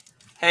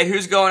Hey,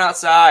 who's going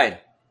outside?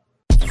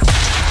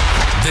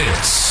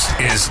 This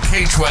is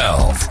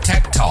K-12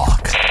 Tech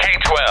Talk.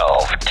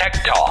 K-12 Tech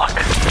Talk.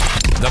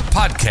 The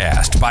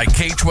podcast by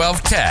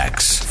K-12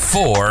 Techs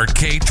for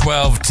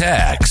K-12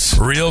 Techs.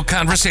 Real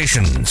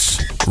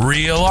conversations,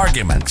 real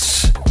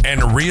arguments,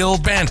 and real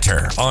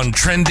banter on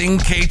trending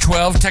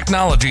K-12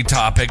 technology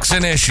topics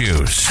and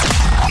issues.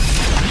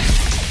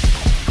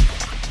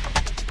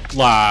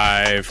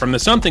 Live from the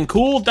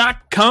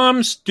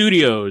somethingcool.com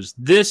studios,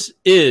 this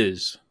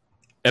is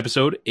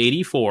episode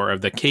 84 of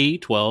the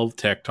K-12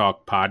 Tech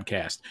Talk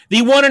podcast.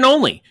 The one and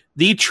only,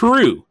 the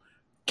true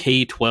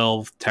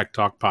K-12 Tech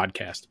Talk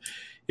podcast.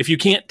 If you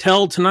can't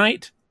tell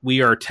tonight,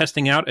 we are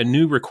testing out a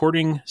new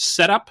recording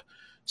setup.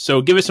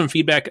 So give us some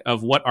feedback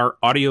of what our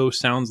audio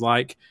sounds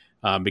like,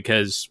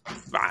 because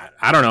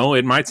I don't know,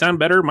 it might sound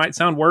better, might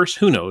sound worse,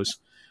 who knows.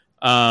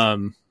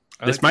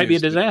 This might be a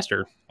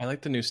disaster. I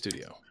like the new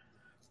studio.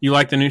 You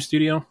like the new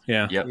studio?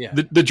 Yeah. Yep. Yeah.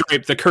 The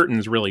drape, the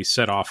curtains really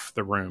set off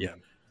the room.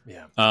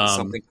 Yeah.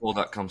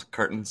 Somethingcool.com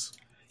curtains.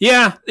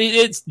 Yeah,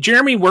 it's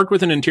Jeremy worked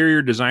with an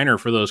interior designer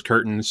for those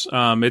curtains.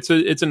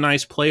 It's a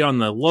nice play on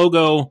the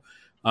logo.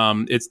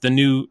 It's the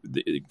new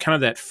kind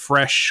of that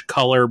fresh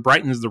color,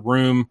 brightens the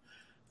room.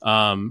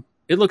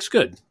 It looks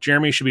good.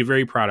 Jeremy should be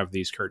very proud of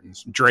these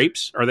curtains.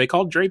 Drapes, are they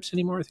called drapes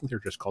anymore? I think they're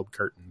just called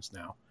curtains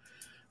now.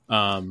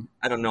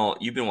 I don't know.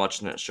 You've been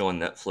watching that show on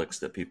Netflix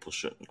that people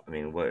shouldn't. I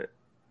mean, what?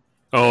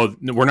 Oh,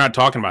 we're not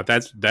talking about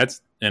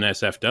that's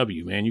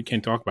NSFW, man. You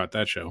can't talk about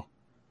that show.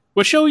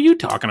 What show are you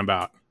talking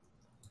about?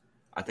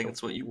 I think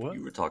it's what you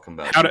were talking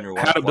about. How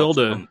to build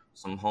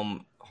some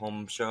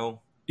home show.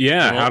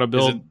 Yeah, how to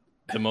build Is it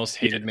the most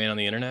hated man on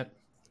the internet?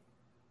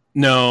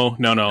 No.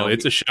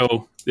 It's a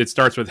show. It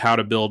starts with how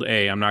to build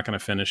a. I'm not going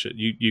to finish it.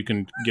 You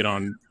can get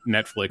on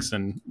Netflix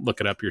and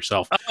look it up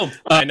yourself. Oh,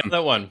 I know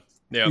that one.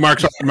 Yeah,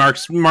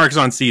 Mark's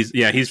on season.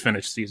 Yeah, he's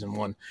finished season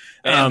 1.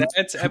 And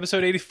that's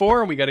episode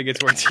 84. We got to get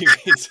to our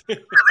TVs.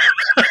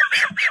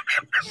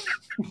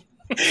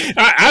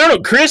 I don't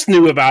know. Chris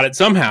knew about it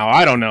somehow.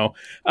 I don't know.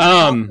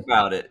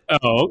 About it.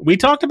 Oh, we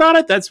talked about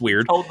it. That's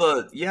weird.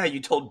 You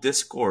told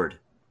Discord.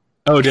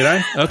 Oh, did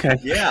I? Okay.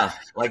 Yeah,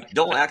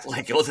 don't act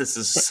like this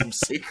is some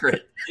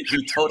secret.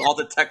 You told all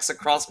the techs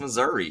across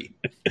Missouri.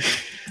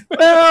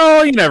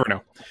 Well, you never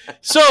know.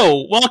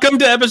 So, welcome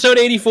to episode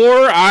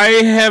 84. I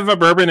have a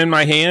bourbon in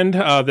my hand.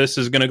 This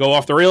is going to go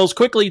off the rails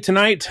quickly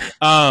tonight.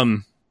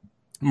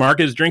 Mark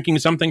is drinking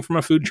something from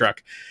a food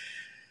truck.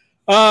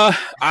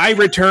 I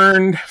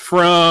returned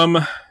from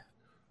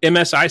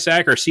MS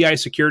ISAC or CI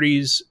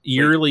Security's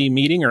yearly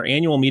meeting or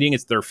annual meeting.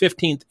 It's their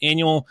 15th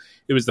annual.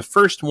 It was the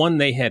first one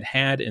they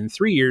had in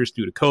 3 years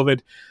due to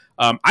COVID.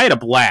 I had a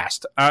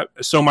blast.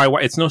 So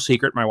it's no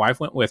secret. My wife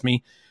went with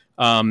me.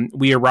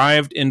 We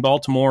arrived in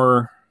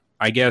Baltimore,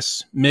 I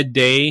guess,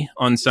 midday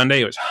on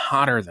Sunday. It was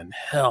hotter than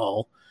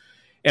hell.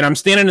 And I'm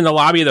standing in the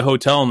lobby of the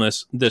hotel, and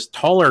this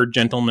taller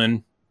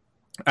gentleman,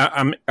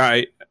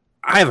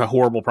 I have a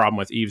horrible problem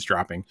with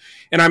eavesdropping.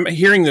 And I'm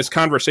hearing this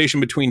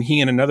conversation between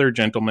he and another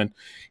gentleman.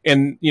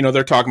 And,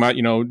 they're talking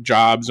about,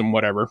 jobs and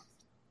whatever.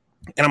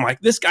 And I'm like,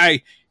 this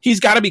guy, he's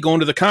got to be going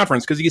to the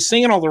conference because he's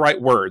saying all the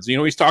right words.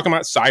 He's talking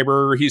about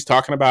cyber. He's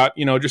talking about,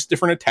 just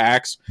different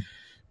attacks.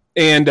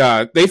 And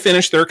they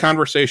finish their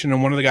conversation,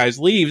 and one of the guys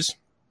leaves.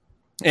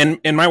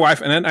 And my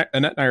wife, Annette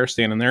and I are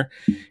standing there.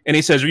 And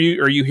he says, are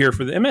you here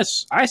for the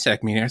MS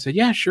ISAC meeting? I said,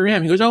 yeah, sure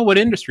am. He goes, oh, what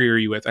industry are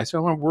you with? I said,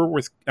 well,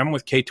 I'm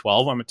with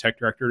K-12. I'm a tech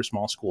director at a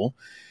small school.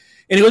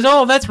 And he goes,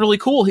 oh, that's really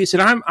cool. He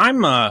said,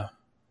 I'm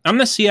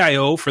the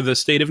CIO for the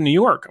state of New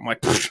York. I'm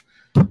like,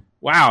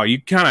 wow,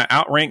 you kind of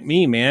outrank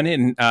me, man.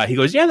 And he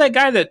goes, yeah, that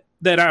guy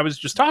that I was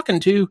just talking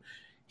to,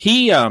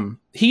 he's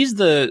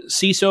the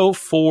CISO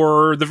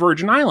for the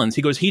Virgin Islands.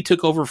 He goes, he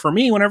took over for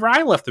me whenever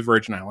I left the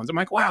Virgin Islands. I'm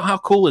like, wow, how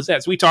cool is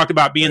that? So we talked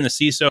about being the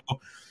CISO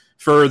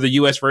for the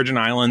U.S. Virgin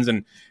Islands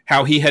and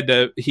how he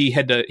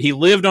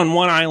lived on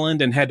one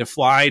island and had to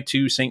fly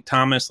to St.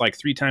 Thomas like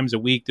 3 times a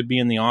week to be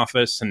in the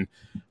office. And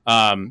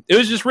it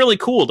was just really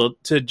cool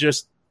to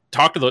just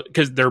talk to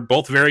because they're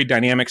both very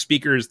dynamic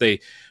speakers. They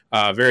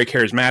very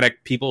charismatic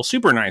people,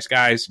 super nice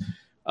guys.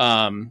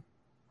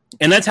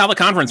 And that's how the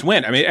conference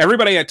went. I mean,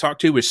 everybody I talked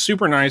to was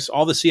super nice.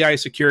 All the CI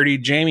security,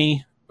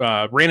 Jamie,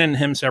 ran into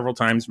him several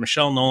times.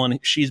 Michelle Nolan,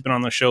 she's been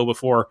on the show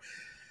before.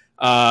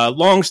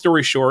 Long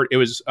story short, it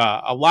was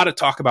a lot of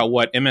talk about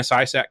what MS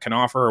ISAC can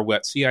offer or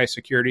what CI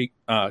security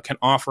can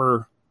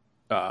offer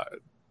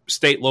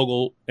state,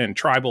 local, and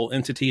tribal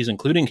entities,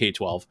 including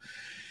K-12.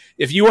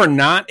 If you are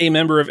not a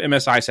member of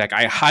MS ISAC,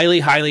 I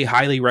highly, highly,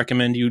 highly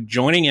recommend you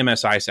joining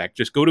MS ISAC.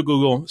 Just go to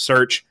Google,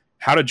 search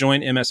how to join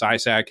MS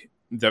ISAC.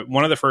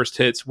 One of the first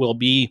hits will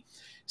be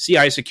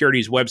CI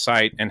Security's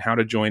website and how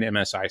to join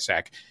MS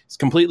ISAC. It's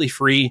completely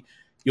free.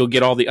 You'll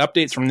get all the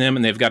updates from them,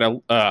 and they've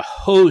got a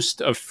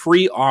host of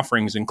free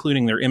offerings,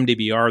 including their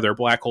MDBR, their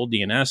black hole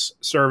DNS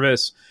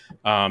service,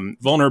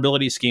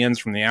 vulnerability scans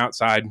from the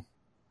outside,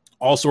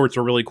 all sorts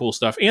of really cool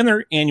stuff, and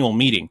their annual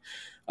meeting.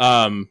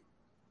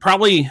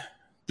 Probably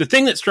the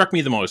thing that struck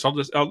me the most,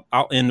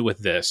 I'll end with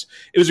this.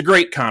 It was a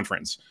great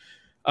conference.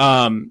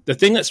 The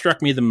thing that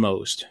struck me the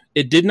most,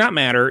 it did not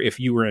matter if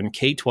you were in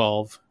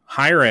K-12,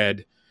 higher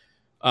ed,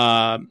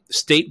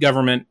 state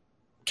government,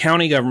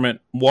 county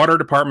government, water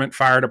department,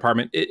 fire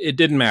department. It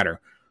didn't matter.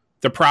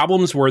 The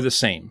problems were the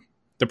same.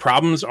 The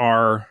problems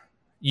are,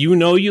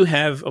 you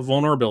have a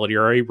vulnerability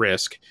or a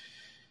risk.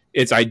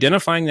 It's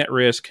identifying that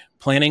risk,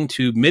 planning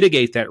to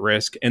mitigate that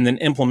risk, and then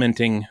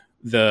implementing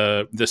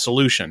the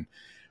solution.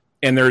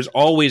 And there's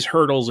always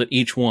hurdles at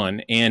each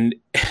one. And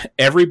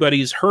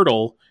everybody's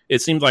hurdle,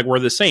 it seems like we're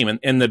the same.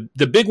 And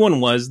the big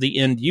one was the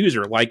end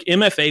user. Like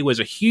MFA was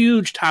a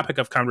huge topic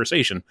of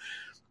conversation.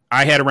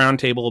 I had a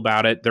roundtable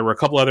about it. There were a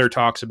couple other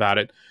talks about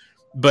it.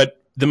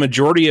 But the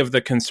majority of the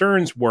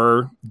concerns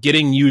were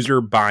getting user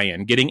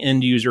buy-in, getting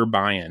end user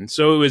buy-in.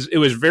 So it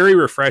was very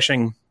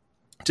refreshing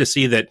to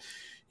see that,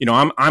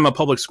 I'm a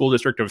public school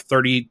district of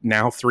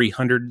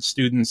 300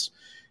 students,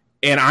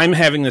 and I'm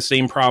having the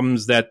same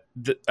problems that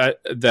a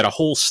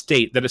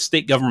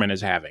state government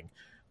is having.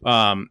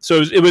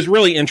 So it was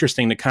really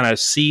interesting to kind of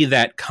see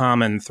that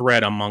common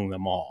thread among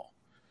them all.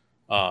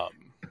 I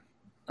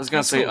was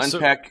going to say,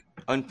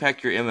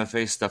 unpack your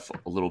MFA stuff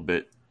a little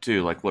bit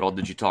too. Like, what all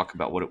did you talk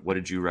about? What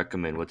did you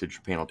recommend? What did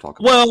your panel talk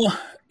about? Well,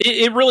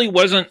 it really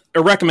wasn't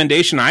a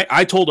recommendation.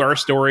 I told our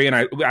story, and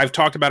I've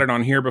talked about it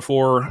on here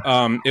before.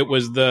 It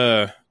was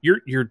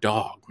your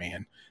dog,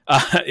 man.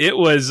 It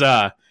was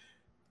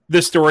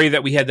the story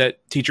that we had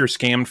that teacher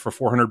scammed for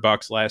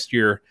 $400 last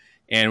year,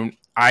 and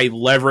I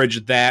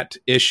leveraged that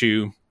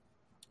issue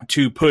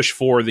to push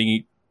for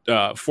the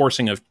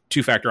forcing of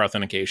two-factor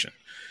authentication.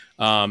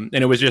 And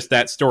it was just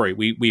that story.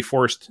 We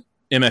forced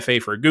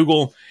MFA for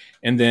Google,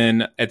 and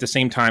then at the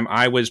same time,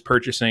 I was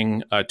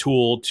purchasing a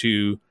tool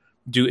to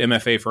do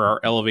MFA for our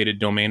elevated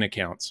domain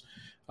accounts.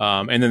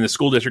 And then the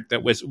school district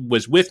that was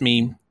with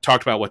me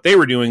talked about what they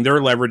were doing. They're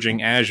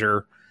leveraging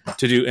Azure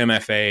to do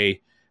MFA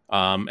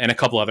and a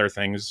couple other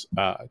things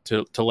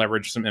to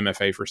leverage some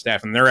MFA for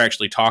staff. And they're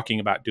actually talking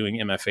about doing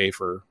MFA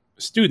for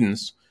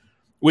students,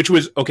 which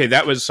was, okay,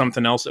 that was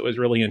something else that was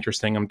really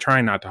interesting. I'm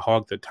trying not to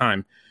hog the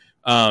time.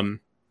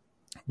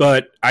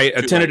 But I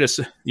attended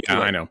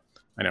I know.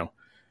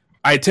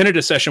 I attended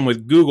a session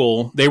with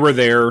Google. They were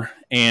there,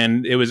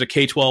 and it was a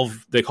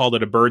K-12, they called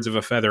it a birds of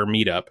a feather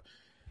meetup.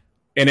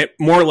 And it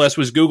more or less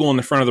was Google in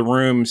the front of the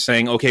room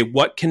saying, okay,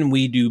 what can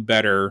we do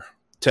better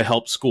to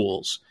help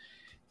schools?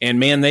 And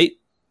man,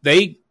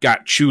 they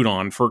got chewed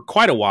on for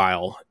quite a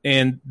while.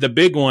 And the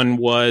big one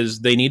was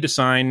they need to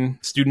sign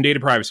student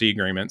data privacy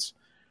agreements.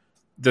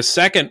 The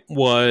second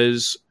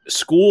was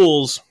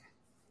schools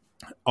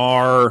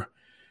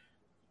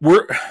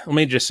let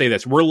me just say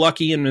this. We're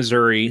lucky in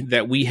Missouri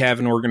that we have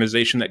an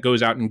organization that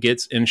goes out and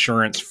gets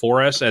insurance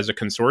for us as a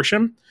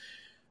consortium.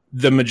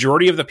 The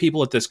majority of the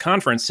people at this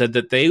conference said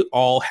that they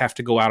all have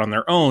to go out on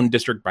their own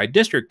district by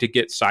district to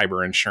get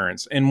cyber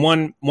insurance. And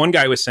one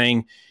guy was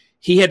saying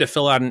he had to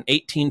fill out an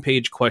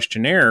 18-page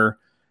questionnaire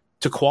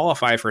to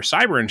qualify for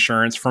cyber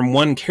insurance from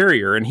one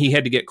carrier, and he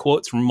had to get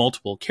quotes from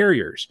multiple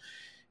carriers.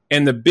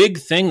 And the big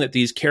thing that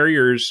these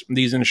carriers,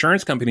 these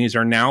insurance companies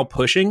are now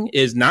pushing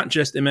is not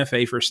just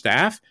MFA for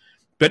staff,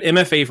 but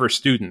MFA for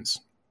students,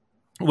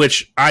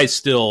 which I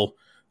still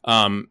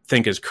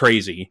think is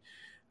crazy.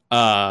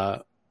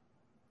 But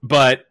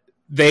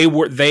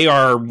they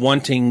are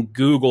wanting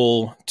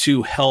Google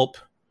to help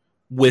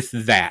with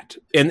that.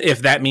 And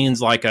if that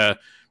means like a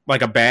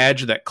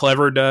badge that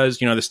Clever does,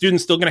 the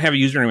student's still going to have a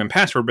username and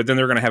password, but then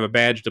they're going to have a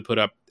badge to put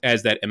up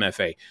as that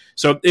MFA.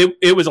 So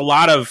it was a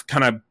lot of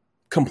kind of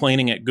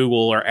complaining at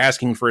Google or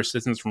asking for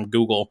assistance from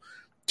Google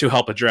to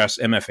help address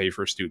MFA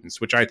for students,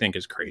 which I think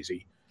is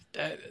crazy.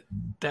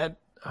 That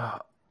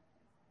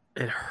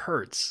it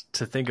hurts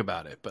to think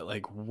about it, but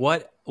like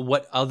what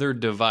other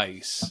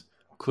device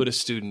could a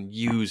student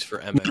use for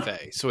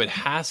MFA? So it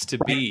has to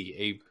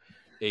be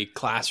a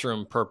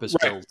classroom purpose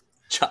built. Right.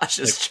 Josh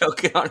is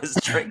choking on his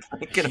drink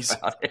thinking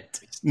about it.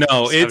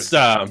 No, it's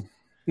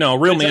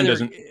real man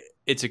doesn't.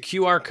 It's a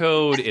QR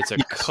code. It's a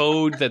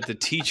code that the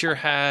teacher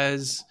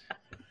has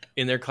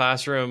in their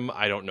classroom.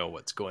 I don't know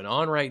what's going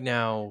on right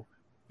now.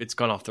 It's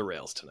gone off the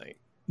rails tonight.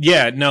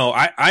 Yeah, no,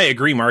 I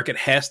agree, Mark. It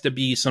has to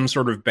be some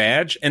sort of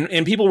badge.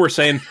 And people were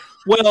saying,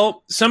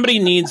 well, somebody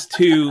needs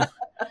to...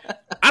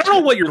 I don't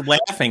know what you're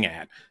laughing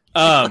at.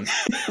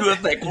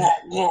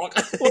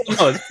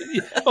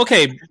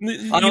 Okay,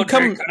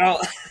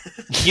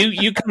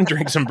 you come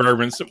drink some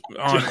bourbon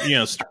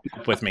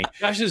with me.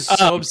 Josh is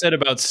so upset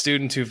about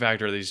student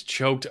two-factor that he's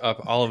choked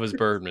up all of his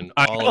bourbon.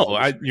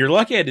 You're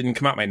lucky I didn't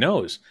come out my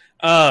nose.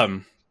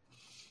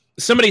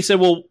 Somebody said,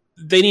 well,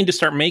 they need to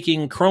start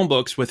making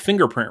Chromebooks with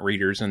fingerprint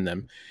readers in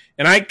them.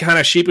 And I kind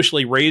of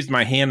sheepishly raised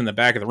my hand in the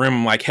back of the room.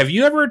 I'm like, have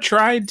you ever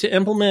tried to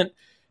implement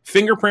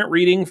fingerprint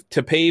reading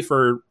to pay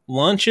for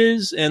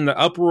lunches and the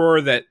uproar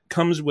that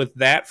comes with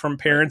that from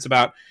parents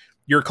about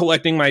you're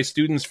collecting my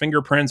students'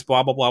 fingerprints,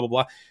 blah, blah, blah, blah,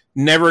 blah.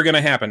 Never going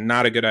to happen.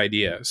 Not a good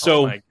idea.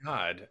 So, oh my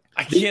God.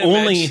 I can't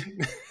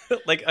imagine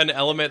like an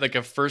element, like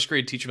a first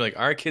grade teacher, like,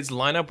 all right, kids,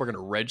 line up. We're going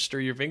to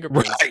register your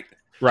fingerprints. Right.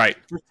 Right.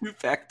 For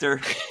two-factor.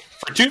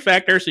 For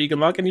two-factor, so you can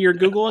log into your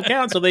Google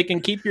account so they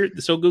can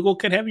so Google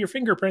can have your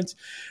fingerprints.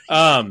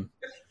 Yeah,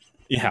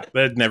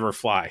 that'd never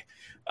fly.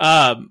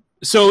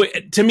 So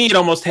to me, it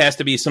almost has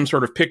to be some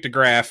sort of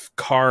pictograph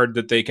card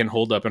that they can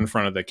hold up in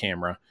front of the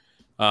camera.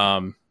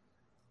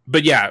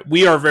 But yeah,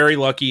 we are very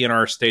lucky in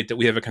our state that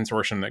we have a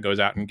consortium that goes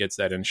out and gets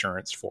that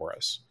insurance for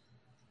us.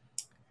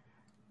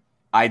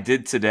 I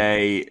did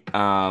today.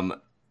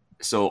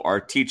 So our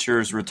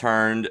teachers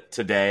returned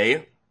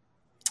today.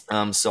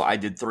 So I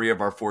did 3 of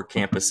our 4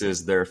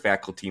 campuses, their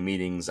faculty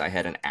meetings. I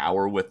had an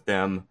hour with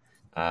them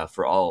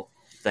for all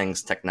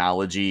things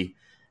technology.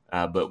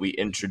 But we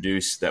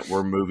introduced that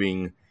we're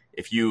moving.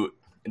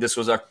 This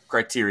was our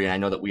criteria. I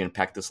know that we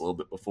unpacked this a little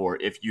bit before.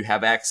 If you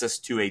have access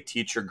to a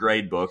teacher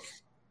grade book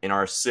in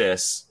our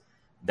SIS,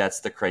 that's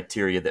the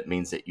criteria that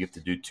means that you have to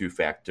do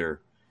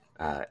two-factor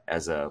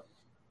as a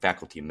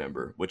faculty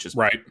member, which is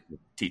right.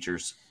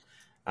 Teachers.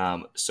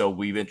 So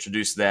we've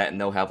introduced that,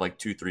 and they'll have like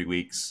 2-3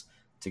 weeks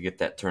to get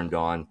that turned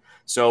on.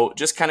 So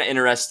just kind of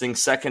interesting.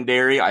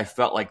 Secondary, I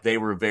felt like they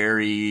were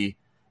very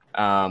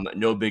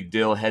no big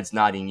deal, heads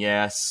nodding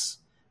yes.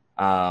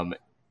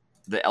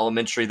 The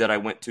elementary that I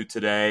went to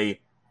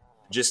today,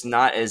 just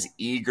not as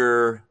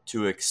eager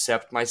to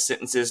accept my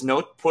sentences.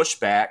 No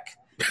pushback,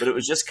 but it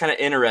was just kind of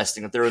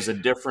interesting that there was a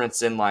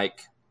difference in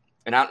like,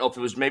 and I don't know if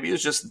it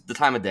was just the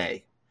time of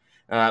day,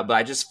 but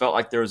I just felt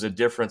like there was a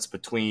difference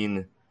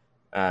between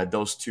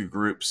those two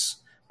groups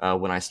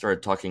when I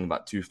started talking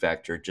about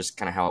two-factor, just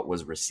kind of how it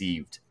was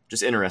received.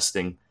 Just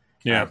interesting.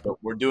 Yeah.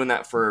 But we're doing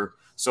that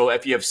so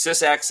if you have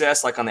SIS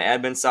access, like on the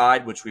admin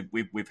side, which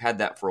we've had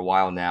that for a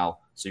while now,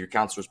 so your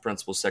counselors,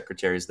 principals,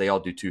 secretaries, they all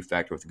do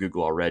two-factor with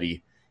Google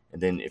already.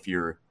 And then if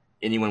you're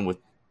anyone with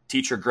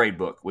teacher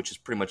gradebook, which is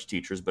pretty much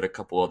teachers, but a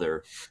couple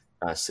other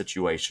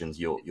situations,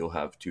 you'll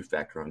have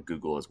two-factor on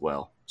Google as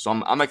well. So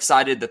I'm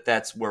excited that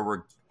that's where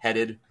we're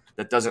headed.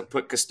 That doesn't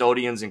put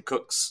custodians and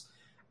cooks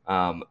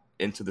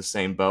into the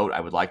same boat. I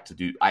would like to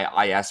do.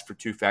 I asked for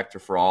two-factor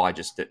for all. I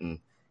just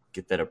didn't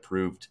get that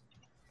approved.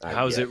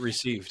 How's it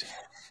received?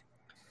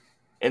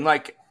 And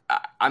like,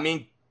 I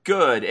mean,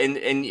 good.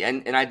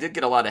 And I did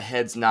get a lot of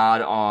heads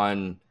nod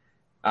on.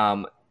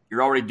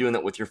 You're already doing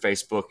that with your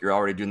Facebook. You're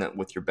already doing that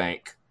with your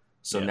bank.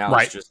 So now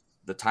It's just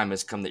the time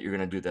has come that you're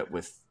going to do that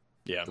with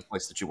the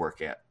place that you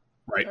work at.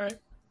 Right. All right.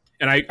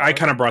 And I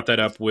kind of brought that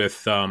up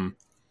with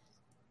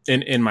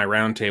in my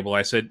roundtable.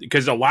 I said,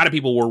 because a lot of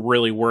people were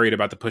really worried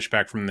about the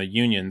pushback from the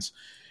unions.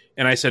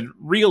 And I said,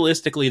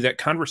 realistically, that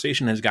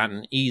conversation has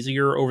gotten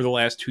easier over the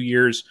last 2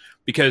 years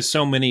because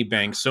so many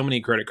banks, so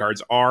many credit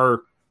cards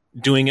are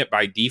doing it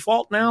by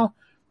default now.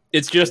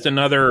 It's just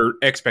another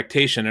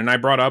expectation. And I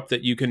brought up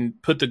that you can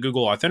put the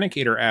Google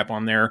Authenticator app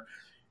on there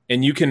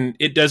and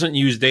it doesn't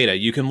use data.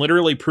 You can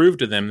literally prove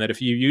to them that if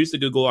you use the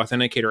Google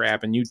Authenticator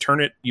app and you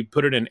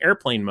put it in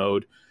airplane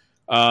mode,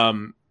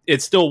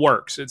 it still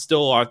works. It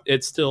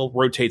still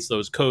rotates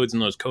those codes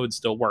and those codes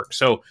still work.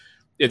 So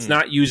it's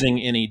not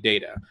using any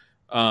data.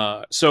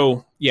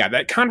 So yeah,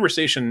 that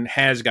conversation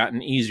has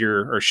gotten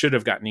easier or should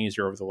have gotten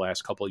easier over the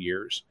last couple of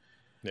years.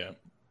 Yeah.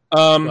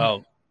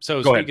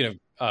 So speaking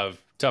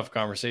of tough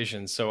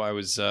conversations, so I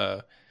was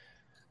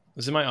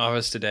in my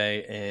office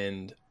today,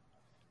 and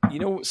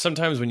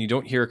sometimes when you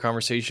don't hear a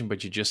conversation,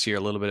 but you just hear a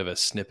little bit of a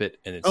snippet,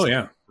 and it's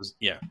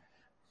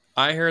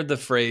I heard the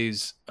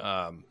phrase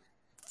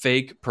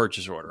fake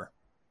purchase order.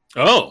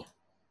 Oh.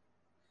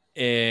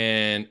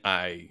 And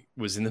I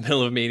was in the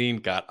middle of a meeting,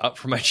 got up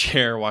from my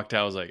chair, walked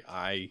out. I was like,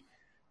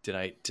 did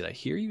I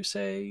hear you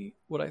say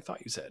what I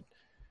thought you said?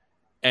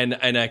 And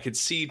I could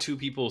see 2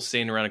 people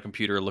standing around a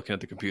computer, looking at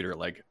the computer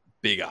like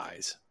big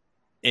eyes.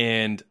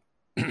 And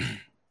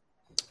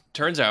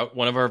turns out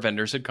one of our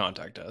vendors had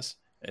contacted us.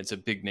 It's a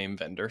big name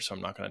vendor, so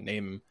I'm not going to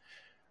name him.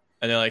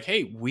 And they're like,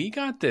 "Hey, we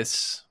got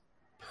this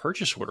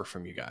purchase order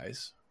from you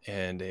guys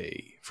and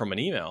from an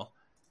email,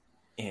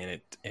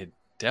 and it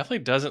definitely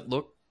doesn't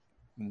look.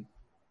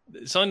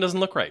 Something doesn't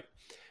look right."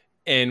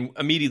 And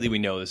immediately we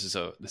know this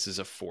is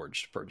a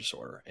forged purchase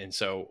order. And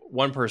so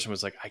one person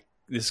was like,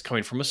 this is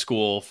coming from a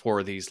school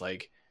for these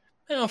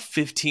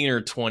 15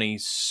 or 20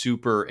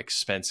 super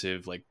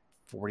expensive, like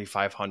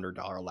 $4,500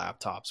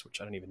 laptops,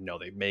 which I don't even know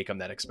they make them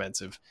that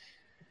expensive.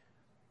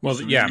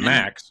 Well, yeah,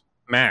 Max,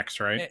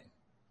 right?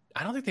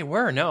 I don't think they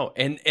were, no.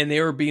 And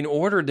they were being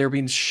ordered, they were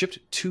being shipped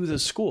to the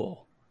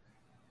school.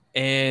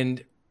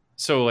 And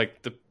so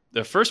like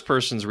the first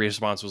person's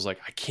response was like,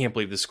 I can't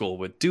believe the school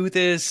would do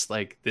this.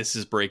 Like, this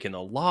is breaking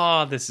the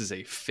law. This is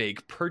a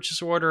fake purchase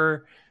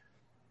order.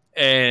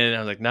 And I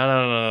was like,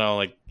 no.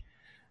 Like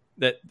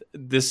that,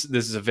 this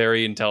is a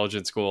very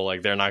intelligent school.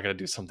 Like, they're not going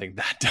to do something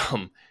that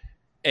dumb.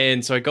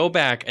 And so I go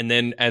back, and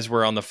then as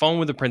we're on the phone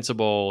with the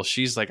principal,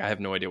 she's like, I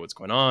have no idea what's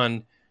going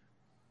on.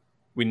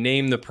 We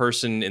name the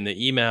person in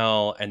the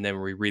email, and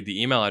then we read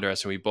the email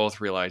address, and we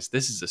both realize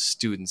this is a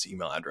student's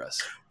email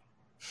address.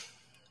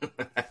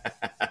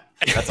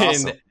 That's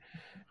awesome.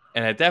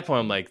 And at that point,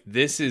 I'm like,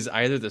 this is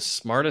either the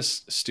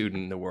smartest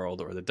student in the world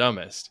or the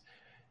dumbest.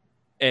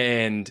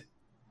 And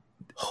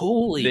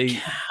holy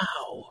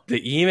cow.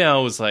 the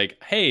email was like,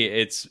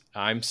 hey,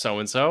 I'm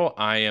so-and-so.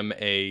 I am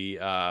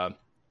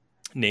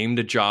named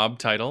a job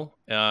title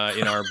in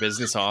our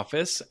business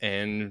office,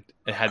 and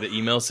it had the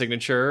email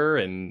signature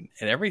and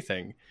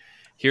everything.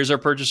 Here's our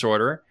purchase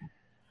order.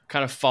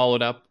 Kind of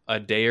followed up a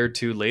day or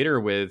two later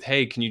with,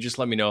 hey, can you just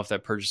let me know if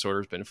that purchase order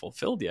has been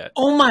fulfilled yet?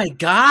 Oh my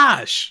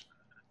gosh.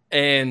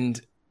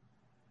 And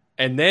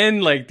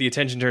then like the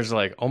attention turns to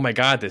like, oh my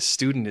God, this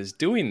student is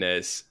doing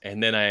this.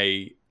 And then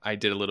I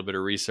did a little bit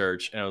of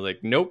research and I was like,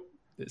 nope,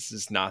 this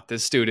is not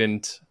this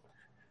student.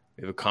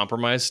 We have a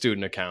compromised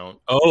student account.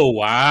 Oh,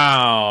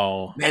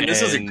 wow. Man,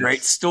 this is a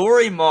great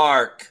story,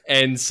 Mark.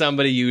 And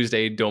somebody used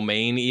a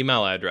domain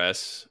email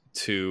address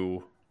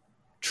to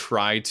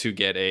try to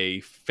get a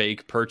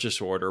fake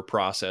purchase order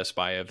processed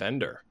by a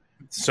vendor.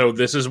 So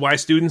this is why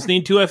students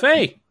need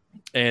 2FA.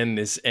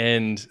 And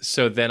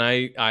so then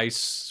I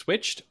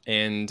switched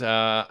and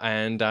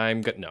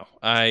I'm good. No,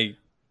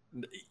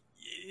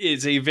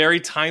 it's a very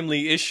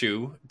timely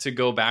issue to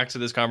go back to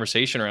this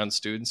conversation around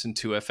students and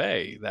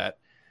 2FA. That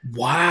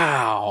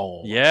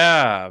wow,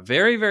 yeah,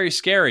 very very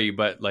scary,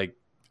 but like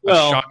a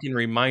shocking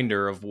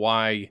reminder of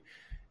why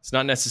it's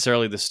not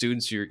necessarily the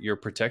students you're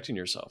protecting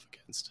yourself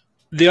against.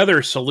 The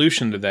other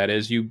solution to that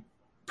is you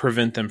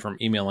prevent them from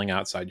emailing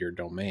outside your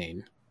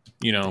domain.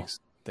 You know.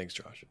 Thanks,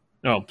 Josh.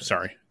 Oh,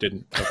 sorry,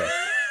 didn't.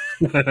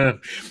 Okay.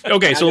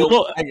 Okay,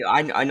 so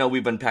I know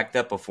we've unpacked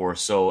that before.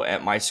 So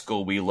at my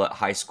school, we let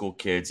high school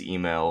kids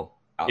email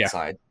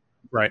outside.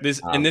 Yeah, right.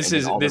 This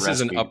is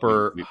an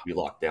upper we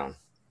locked down.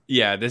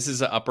 Yeah, this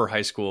is an upper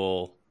high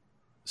school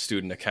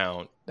student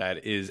account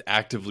that is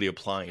actively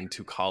applying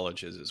to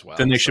colleges as well.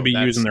 Then they should be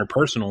using their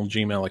personal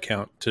Gmail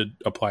account to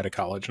apply to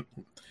college.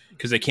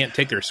 Because they can't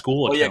take their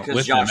school account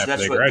with them after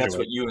they graduate. That's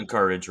what you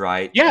encourage,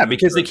 right? Yeah,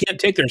 because they can't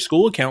take their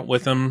school account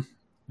with them.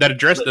 That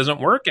address doesn't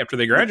work after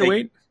they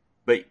graduate.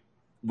 But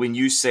when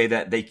you say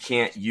that they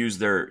can't use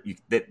their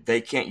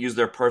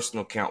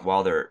personal account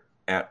while they're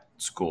at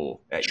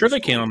school, sure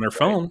they can on their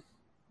phone.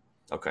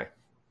 Okay,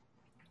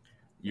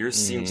 yours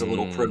seems a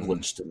little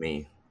privileged to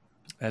me.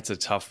 That's a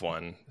tough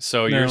one.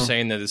 So you're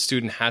saying that the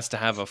student has to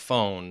have a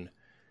phone.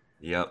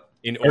 Yep.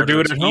 In order or do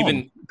it at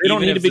home. They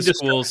don't need to be the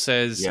school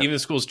says even the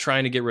school's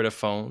trying to get rid of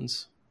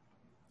phones.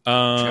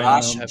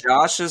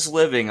 Josh is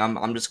living.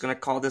 I'm just going to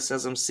call this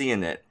as I'm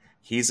seeing it.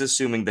 He's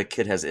assuming the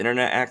kid has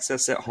internet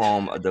access at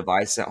home, a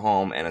device at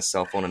home, and a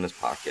cell phone in his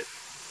pocket.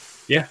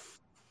 Yeah.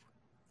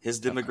 His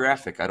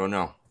demographic, I don't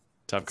know.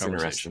 Tough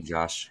conversation,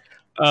 Josh.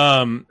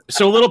 So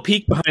a little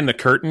peek behind the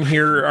curtain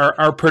here.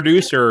 Our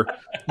producer,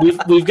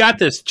 we've got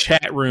this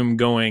chat room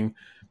going,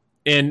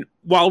 and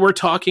while we're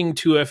talking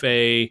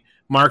 2FA,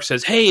 Mark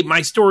says, hey,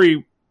 my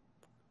story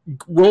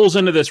rolls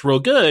into this real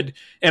good.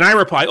 And I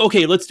reply,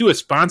 okay, let's do a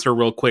sponsor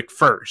real quick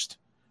first.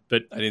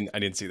 But I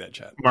didn't see that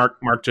chat.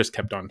 Mark just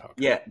kept on talking.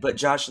 Yeah, but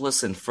Josh,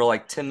 listen, for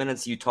like 10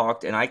 minutes you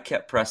talked, and I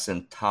kept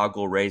pressing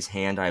toggle raise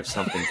hand. I have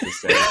something to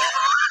say.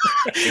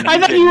 I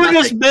thought you were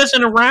just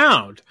messing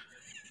around.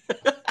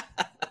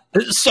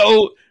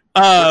 So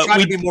we're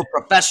trying to be more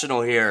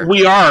professional here.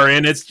 We are,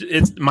 and it's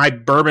my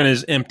bourbon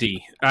is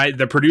empty.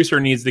 The producer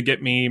needs to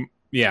get me.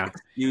 Yeah.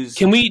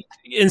 Can we,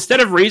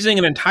 instead of raising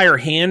an entire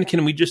hand,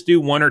 can we just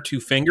do one or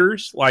two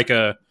fingers?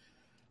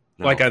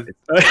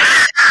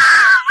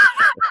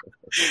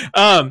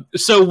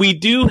 So we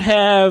do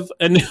have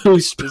a new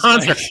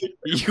sponsor.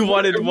 You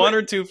wanted one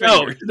or two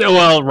fingers. Oh,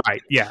 well,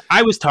 right. Yeah.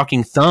 I was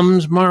talking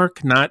thumbs,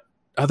 Mark, not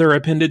other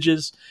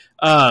appendages.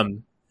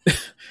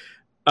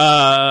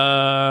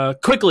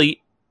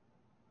 Quickly,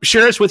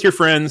 share us with your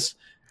friends.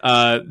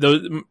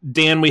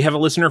 Dan, we have a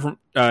listener from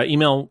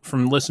email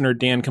from listener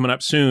Dan coming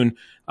up soon.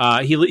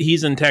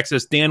 He's in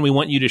Texas. Dan, we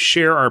want you to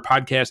share our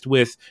podcast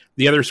with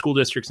the other school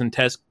districts in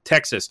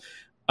Texas.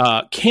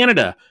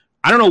 Canada,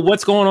 I don't know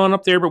what's going on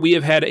up there, but we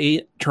have had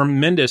a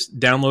tremendous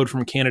download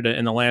from Canada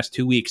in the last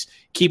 2 weeks.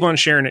 Keep on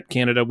sharing it,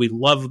 Canada. We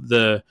love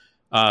the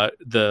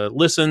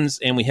listens,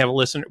 and we have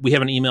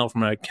an email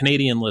from a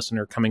Canadian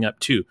listener coming up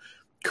too.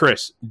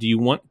 Chris, do you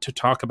want to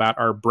talk about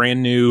our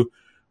brand new,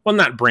 well,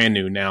 not brand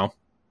new now,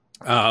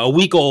 a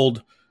week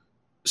old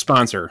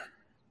sponsor?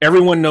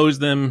 Everyone knows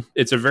them.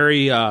 It's a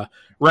very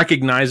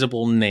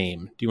recognizable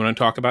name. Do you want to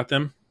talk about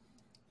them?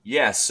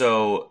 Yeah.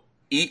 So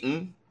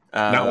Eaton,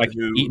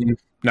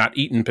 not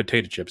Eaton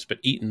potato chips, but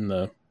Eaton,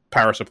 the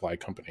power supply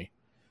company.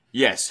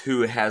 Yes,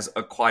 who has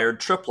acquired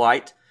Tripp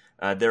Lite.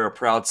 They're a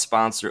proud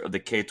sponsor of the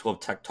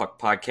K-12 Tech Talk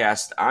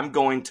podcast. I'm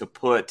going to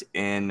put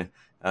in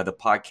the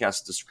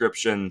podcast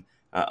description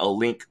a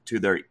link to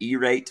their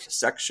E-rate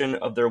section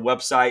of their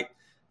website.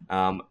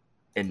 And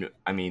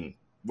I mean,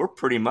 we're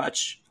pretty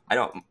much,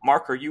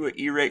 Mark, are you an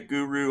E-rate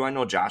guru? I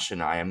know Josh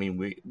and I mean,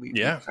 we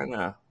kind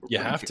of, you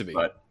have to be.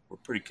 We're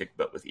pretty kicked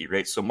butt with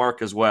E-rate. So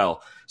Mark as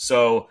well.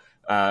 So,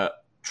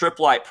 Tripp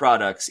Lite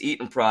products,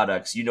 Eaton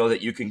products, you know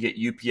that you can get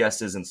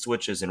UPSs and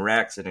switches and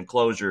racks and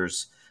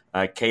enclosures,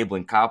 cable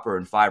and copper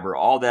and fiber.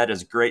 All that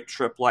is great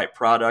Tripp Lite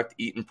product,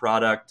 Eaton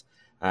product,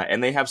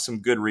 and they have some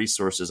good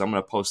resources. I'm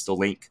going to post a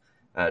link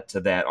to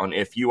that on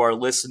if you are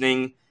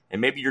listening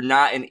and maybe you're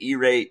not an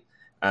E-rate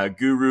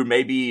guru,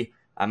 maybe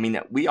I mean,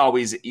 we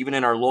always, even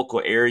in our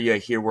local area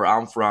here where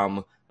I'm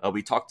from,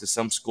 we talk to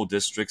some school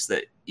districts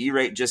that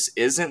E-rate just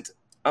isn't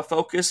a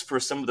focus for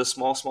some of the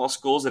small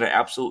schools, and it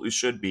absolutely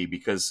should be,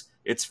 because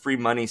it's free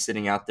money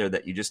sitting out there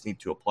that you just need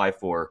to apply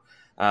for.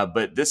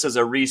 But this is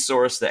a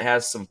resource that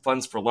has some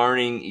funds for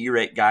learning,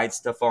 E-rate guide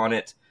stuff on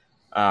it,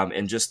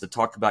 and just to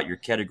talk about your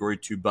Category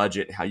 2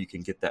 budget, how you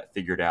can get that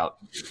figured out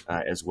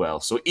as well.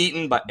 So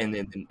Eaton,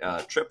 and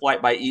Trip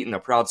Light by Eaton, a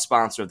proud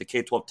sponsor of the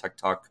K-12 Tech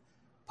Talk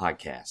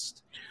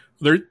podcast.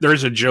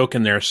 There's a joke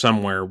in there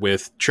somewhere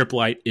with Trip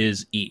Light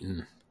is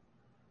Eaton.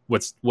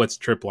 What's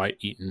Trip Light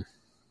Eaton?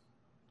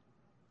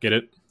 Get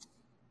it?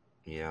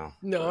 Yeah.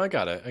 No, I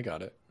got it.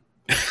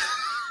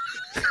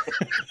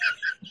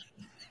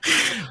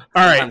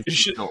 All right.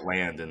 Don't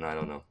land, and I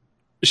don't know.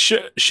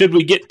 Should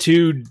we get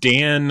to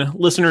Dan,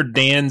 listener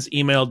Dan's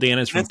email? Dan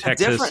is from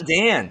Texas. A different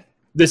Dan.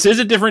 This is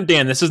a different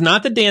Dan. This is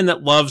not the Dan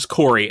that loves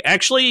Corey.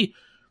 Actually,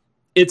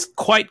 it's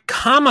quite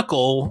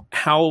comical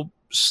how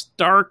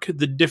stark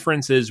the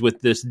difference is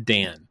with this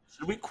Dan.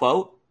 Should we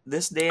quote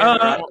this Dan?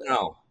 I don't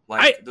know.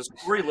 Does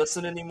Corey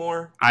listen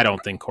anymore? I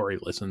don't think Corey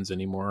listens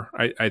anymore.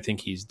 I think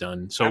he's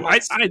done. So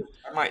I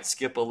might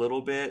skip a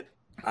little bit.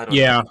 I don't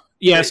know.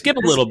 Yeah, skip a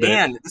little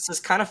Dan, bit. This is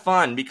kind of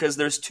fun because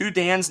there's 2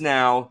 Dans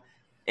now,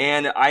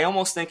 and I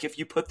almost think if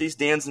you put these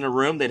Dans in a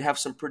room, they'd have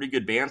some pretty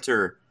good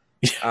banter.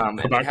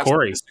 About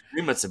Corey.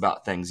 Disagreements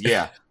about things,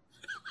 yeah.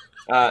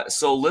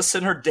 So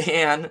listener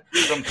Dan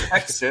from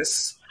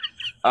Texas,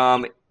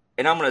 and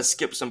I'm going to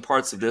skip some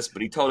parts of this,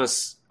 but he told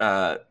us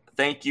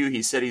thank you.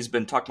 He said he's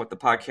been talking about the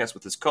podcast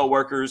with his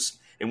coworkers,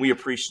 and we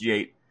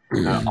appreciate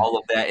all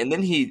of that. And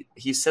then he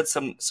said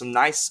some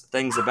nice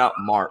things about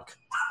Mark.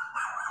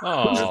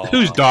 Oh,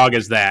 whose dog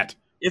is that?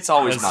 It's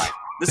always mine.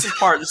 This is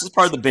part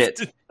of the bit.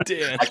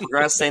 Dan. Like, we're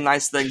gonna say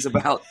nice things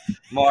about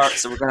Mark,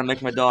 so we're gonna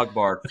make my dog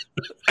bark.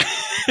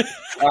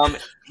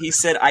 He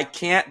said, "I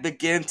can't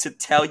begin to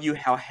tell you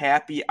how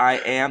happy I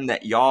am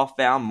that y'all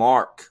found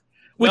Mark."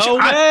 No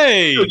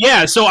way!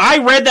 Yeah, so I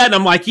read that and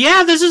I'm like,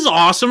 yeah, this is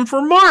awesome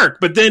for Mark.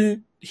 But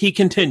then he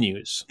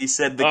continues. He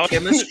said, "The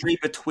chemistry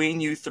between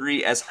you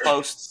 3 as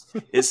hosts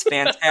is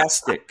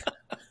fantastic."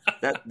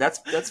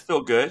 That's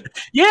feel good.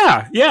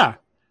 Yeah.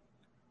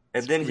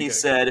 And then he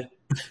said,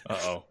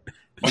 "Uh-oh.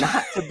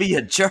 Not to be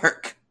a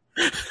jerk,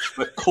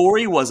 but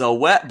Corey was a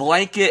wet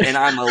blanket, and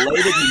I'm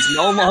elated he's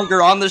no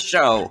longer on the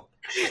show."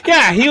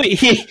 Yeah,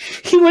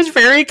 he was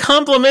very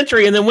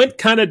complimentary and then went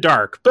kind of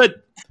dark,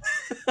 but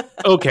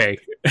okay.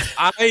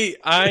 I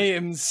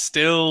am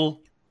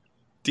still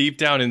deep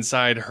down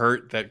inside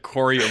hurt that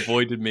Corey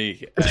avoided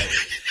me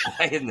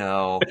I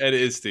know. at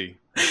ISTE.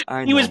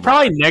 He was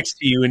probably next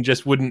to you and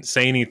just wouldn't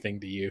say anything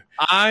to you.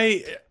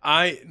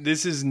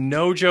 This is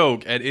no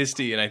joke at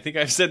ISTE, and I think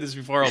I've said this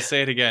before, I'll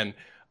say it again.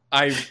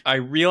 I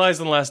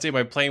realized on the last day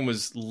my plane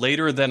was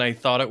later than I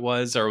thought it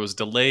was, or it was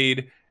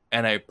delayed,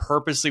 and I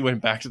purposely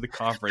went back to the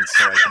conference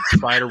so I could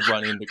try to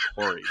run into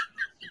Corey.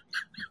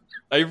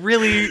 I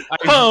really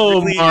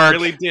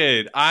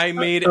did. I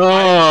made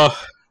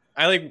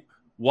I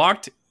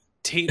walked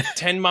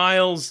 10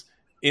 miles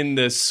in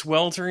the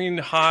sweltering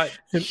hot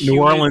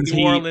New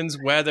Orleans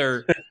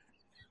weather,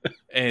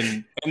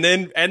 and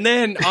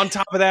then on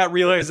top of that,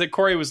 realized that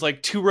Corey was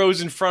like 2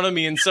 rows in front of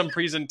me in some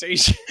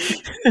presentation.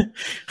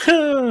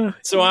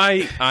 So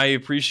I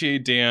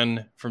appreciate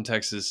Dan from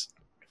Texas,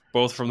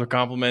 both from the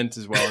compliment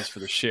as well as for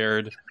the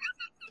shared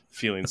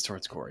feelings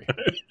towards Corey.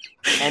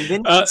 And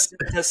then he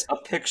sent us a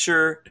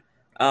picture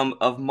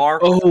of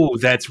Mark. Oh,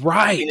 that's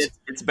right. I mean,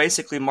 it's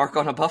basically Mark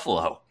on a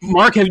buffalo.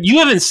 Mark, you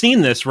haven't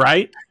seen this,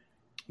 right?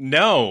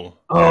 No.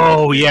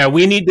 Oh, yeah.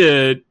 We need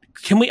to.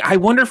 Can we? I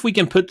wonder if we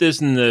can put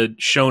this in the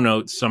show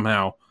notes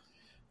somehow.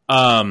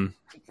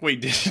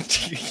 Wait, did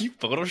you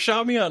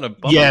Photoshop me on a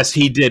buffalo? Yes,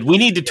 he did. We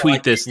need to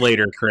tweet this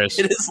later, Chris.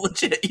 It is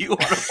legit you on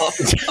a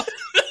buffalo.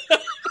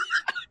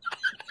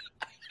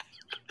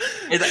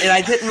 And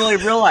I didn't really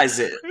realize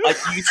it. Like,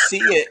 you see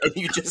it, and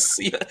you just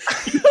see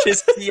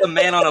a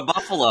man on a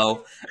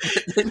buffalo.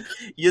 And then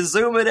you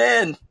zoom it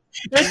in.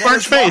 That's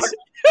Mark's face.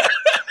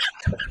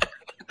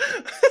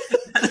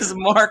 That is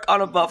Mark on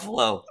a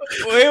buffalo.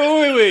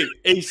 Wait.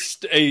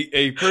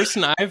 A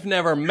person I've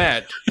never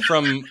met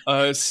from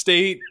a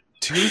state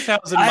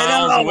 2,000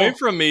 miles away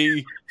from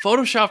me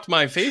photoshopped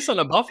my face on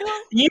a buffalo?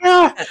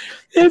 Yeah,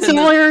 it's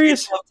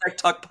hilarious. Tech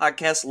Talk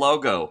podcast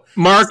logo,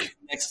 Mark,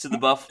 next to the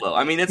buffalo.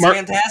 I mean, it's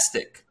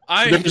fantastic.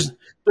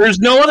 There's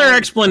no other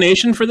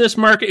explanation for this,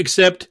 Mark,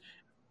 except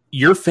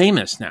you're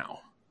famous now.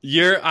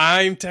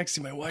 I'm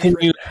texting my wife now.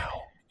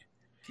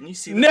 Can you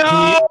see that?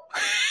 No!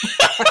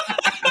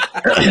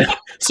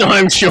 So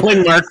I'm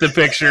showing Mark the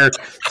picture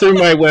through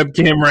my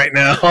webcam right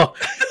now.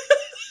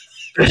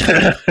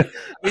 I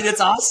mean,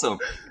 it's awesome.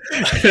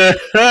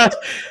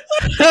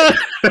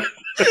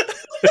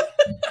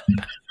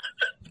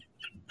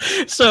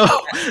 So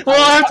we'll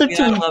have to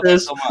tweet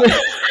this. So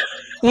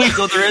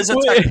there is a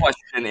tech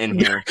question in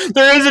here.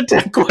 There is a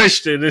tech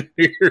question in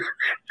here.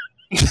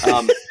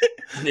 And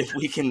if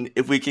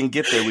we can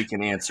get there, we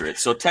can answer it.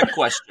 So, tech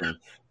question: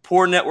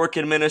 poor network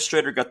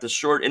administrator got the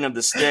short end of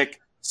the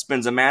stick.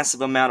 spends a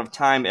massive amount of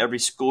time every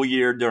school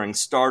year during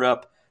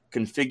startup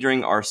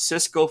configuring our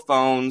Cisco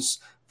phones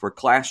for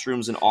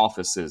classrooms and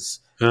offices.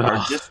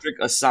 Our district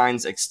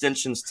assigns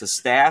extensions to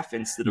staff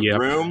instead of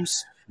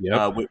rooms,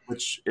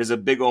 which is a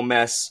big old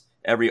mess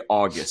every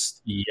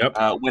August.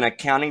 When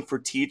accounting for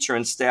teacher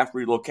and staff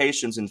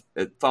relocations,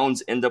 and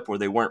phones end up where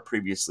they weren't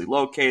previously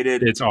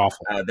located. It's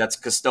awful. That's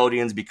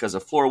custodians because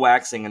of floor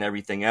waxing and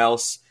everything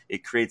else.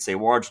 It creates a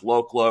large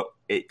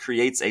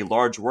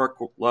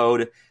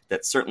workload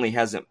that certainly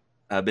hasn't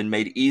been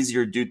made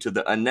easier due to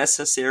the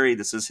unnecessary,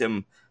 this is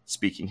him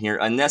speaking here,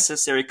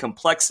 unnecessary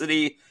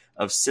complexity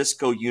of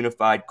Cisco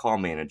Unified Call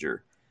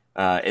Manager.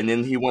 And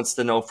then he wants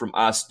to know from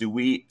us, do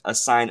we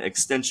assign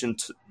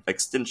extensions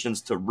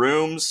to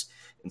rooms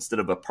instead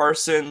of a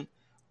person,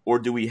 or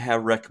do we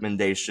have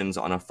recommendations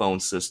on a phone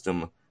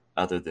system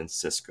other than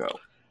Cisco?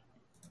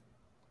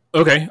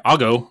 Okay, I'll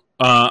go.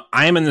 I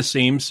am in the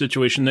same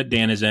situation that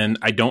Dan is in.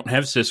 I don't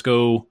have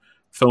Cisco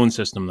phone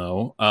system,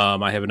 though.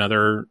 I have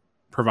another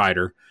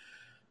provider.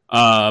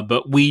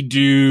 But we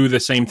do the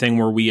same thing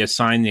where we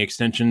assign the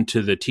extension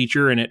to the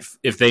teacher, and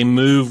if they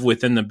move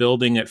within the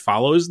building, it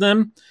follows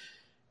them.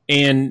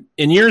 And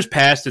in years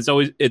past, it's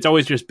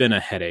always just been a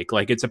headache.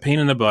 Like, it's a pain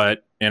in the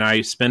butt, and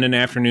I spend an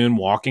afternoon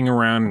walking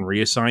around and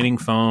reassigning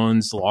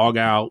phones, log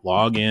out,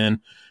 log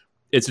in.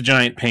 It's a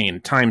giant pain.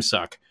 Time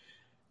suck.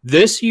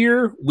 This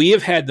year, we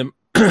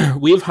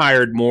have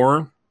hired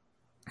more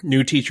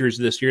new teachers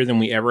this year than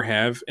we ever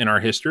have in our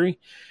history.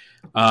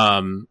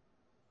 And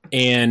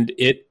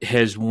it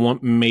has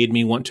made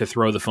me want to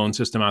throw the phone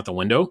system out the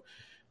window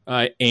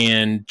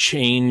and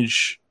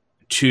change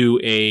to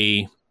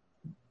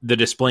the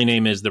display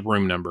name is the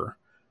room number.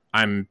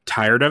 I'm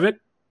tired of it,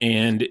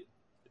 and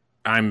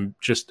I'm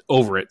just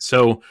over it.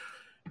 So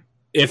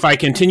if I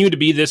continue to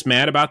be this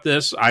mad about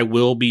this, I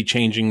will be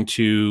changing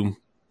to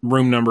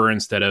room number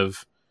instead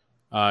of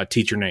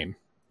teacher name.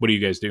 What do you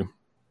guys do?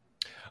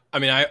 I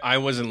mean, I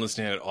wasn't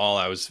listening at all.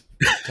 I was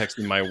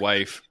texting my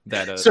wife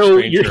that a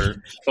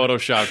stranger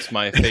photoshopped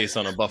my face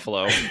on a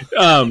buffalo.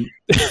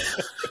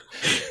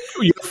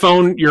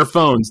 Your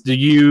phones. Do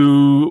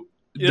you?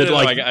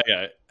 I got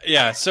it.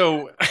 Yeah.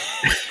 So,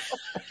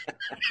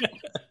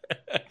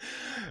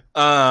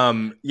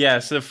 so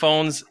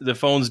the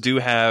phones do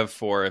have,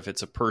 for if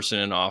it's a person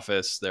in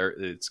office, or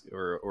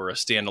a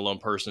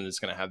standalone person, it's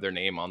going to have their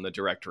name on the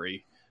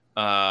directory.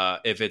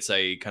 If it's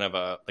a kind of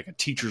a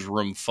teacher's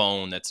room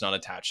phone that's not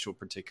attached to a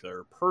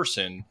particular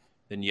person,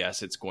 then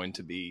yes, it's going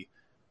to be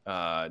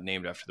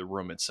named after the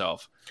room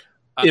itself.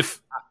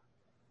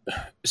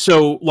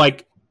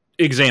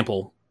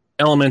 Example,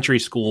 elementary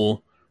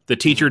school, the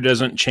teacher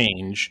doesn't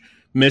change.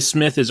 Miss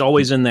Smith is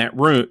always in that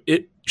room.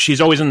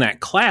 She's always in that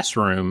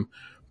classroom,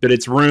 but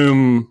it's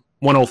room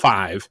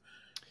 105.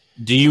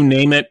 Do you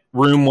name it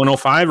room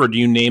 105, or do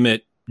you name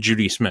it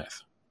Judy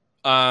Smith?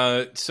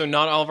 So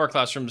not all of our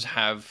classrooms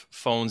have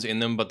phones in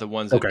them, but the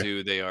ones that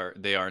do, they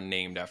are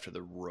named after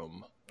the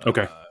room.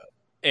 Okay.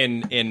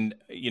 And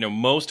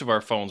most of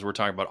our phones, we're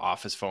talking about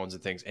office phones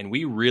and things, and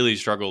we really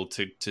struggle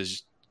to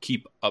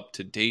keep up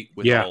to date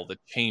with all the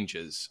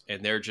changes.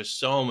 And there are just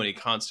so many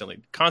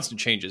constant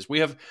changes. We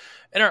have,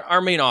 and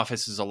our main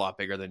office is a lot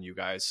bigger than you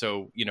guys.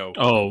 So,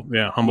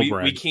 humble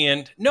brag. We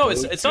can't, no,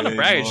 it's not a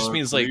brag. It just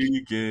means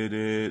we get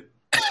it.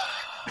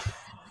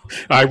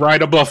 I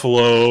ride a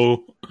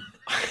buffalo.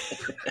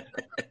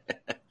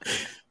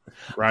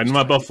 Riding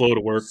my buffalo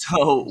to work.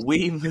 So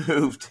we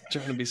moved.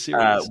 Trying to be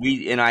serious.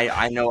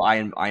 I know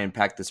I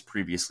unpacked this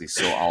previously,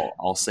 so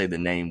I'll say the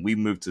name. We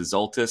moved to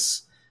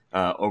Zoltis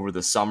over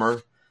the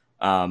summer,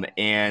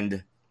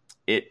 and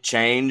it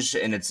changed,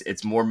 and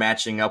it's more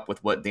matching up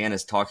with what Dan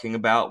is talking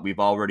about. We've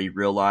already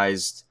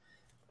realized.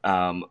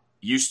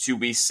 Used to,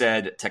 we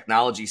said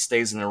technology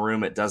stays in the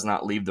room; it does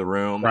not leave the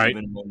room, right.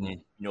 Even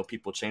when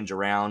people change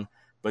around.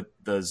 But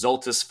the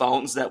Zoltis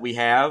phones that we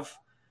have,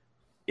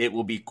 it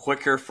will be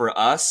quicker for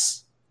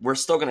us. We're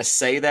still going to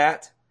say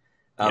that,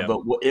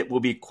 but it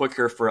will be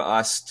quicker for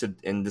us to,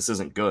 and this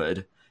isn't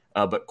good,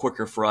 but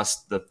quicker for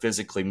us to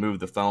physically move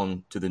the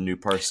phone to the new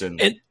person.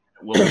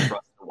 We'll for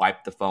us to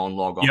wipe the phone,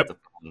 log off the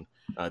phone,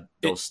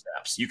 those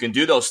steps. You can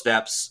do those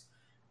steps,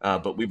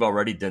 but we've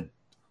already figured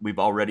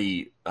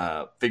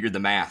the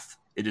math.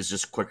 It is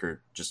just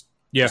quicker. Just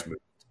move.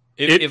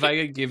 If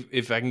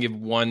I can give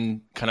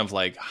one kind of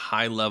like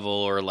high level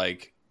or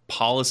like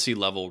policy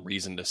level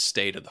reason to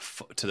stay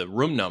to the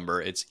room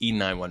number, it's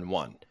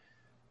E911.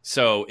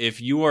 So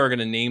if you are going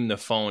to name the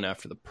phone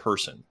after the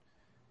person,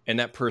 and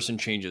that person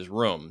changes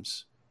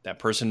rooms, that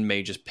person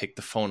may just pick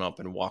the phone up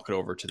and walk it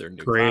over to their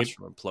new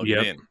classroom and plug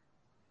it in.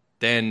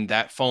 Then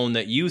that phone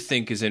that you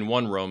think is in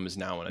one room is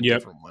now in a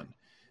different one.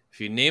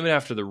 If you name it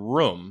after the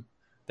room,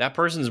 that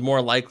person is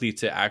more likely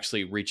to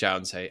actually reach out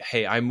and say,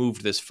 "Hey, I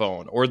moved this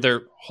phone," or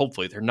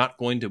hopefully they're not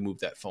going to move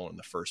that phone in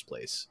the first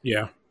place.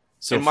 Yeah.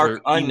 So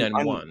Mark,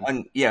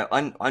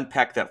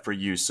 unpack that for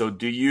you. So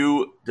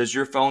does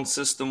your phone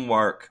system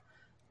work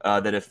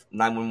that if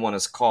 911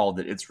 is called,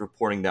 that it's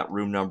reporting that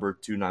room number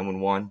to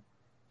 911?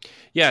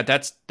 Yeah,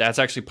 that's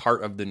actually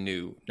part of the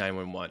new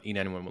 911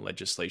 E911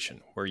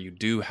 legislation, where you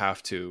do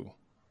have to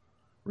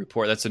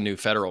report. That's a new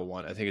federal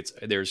one. I think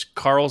there's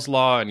Carl's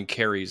Law and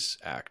Kerry's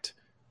Act,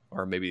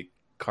 or maybe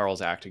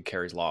Carl's Act and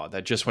Kerry's Law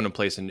that just went in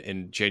place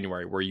in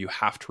January, where you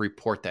have to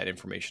report that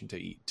information to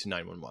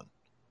 911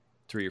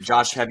 through your phone.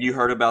 Josh, have you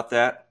heard about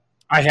that?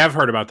 I have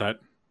heard about that.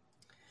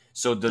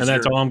 So and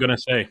that's all I'm going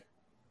to say.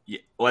 Yeah,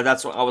 well,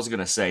 that's what I was going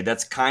to say.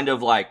 That's kind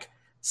of like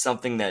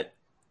something that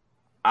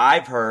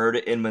I've heard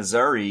in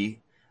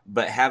Missouri,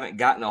 but haven't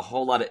gotten a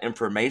whole lot of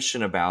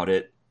information about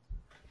it.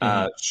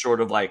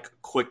 Short of like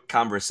quick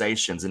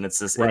conversations, and it's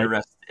this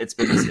It's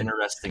been this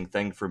interesting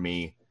thing for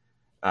me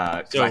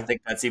because I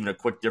think that's even a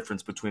quick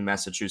difference between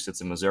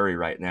Massachusetts and Missouri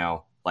right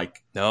now.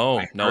 Like,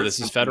 no, this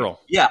is federal.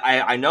 Yeah,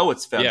 I know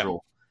it's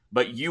federal,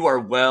 but you are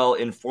well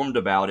informed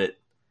about it,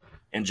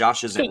 and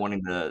Josh isn't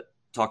wanting to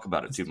talk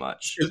about it too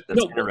much.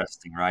 That's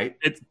interesting, right?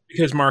 It's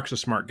because Mark's a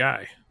smart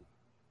guy.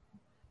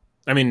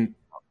 I mean,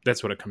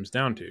 that's what it comes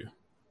down to.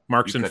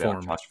 Mark's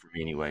informed. Josh for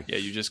me anyway. Yeah,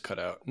 you just cut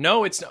out.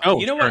 No, it's not.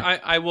 Oh, you know what?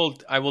 I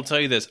will tell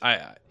you this.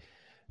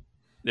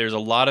 There's a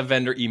lot of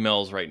vendor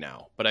emails right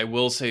now, but I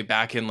will say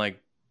back in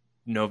like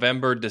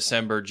November,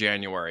 December,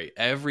 January,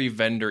 every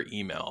vendor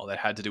email that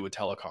had to do with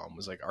telecom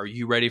was like, "Are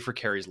you ready for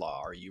Kerry's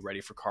Law? Are you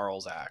ready for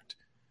Carl's Act?"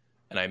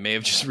 And I may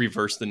have just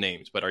reversed the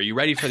names, but are you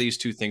ready for these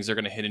two things? They're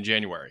going to hit in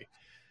January,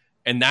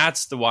 and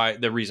that's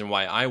the reason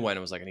why I went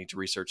and was like, I need to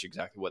research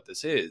exactly what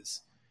this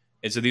is.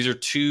 And so these are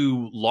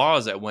two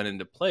laws that went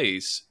into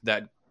place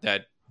that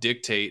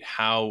dictate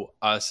how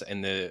us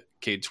and the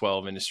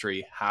K-12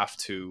 industry have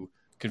to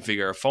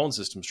configure our phone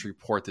systems to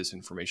report this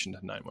information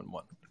to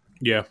 911.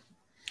 Yeah.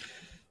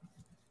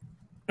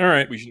 All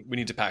right. We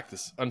need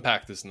to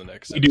unpack this in the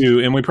next We episode. do,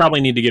 and we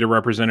probably need to get a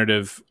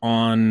representative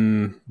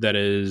on that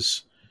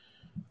is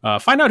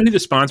find out who the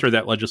sponsor of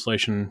that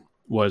legislation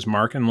was,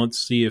 Mark, and let's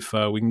see if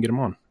we can get him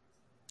on.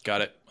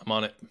 Got it. I'm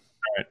on it.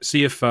 All right.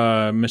 See if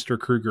Mr.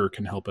 Kruger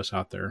can help us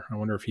out there. I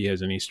wonder if he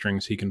has any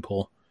strings he can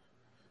pull.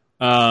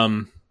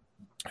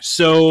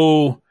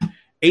 So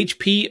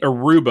HP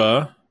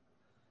Aruba,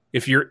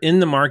 if you're in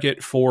the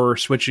market for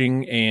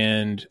switching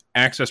and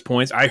access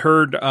points, I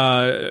heard,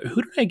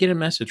 who did I get a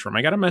message from?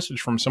 I got a message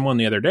from someone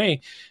the other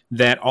day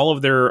that all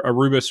of their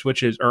Aruba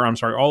switches,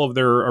 all of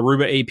their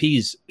Aruba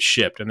APs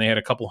shipped, and they had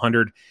a couple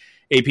hundred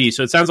APs.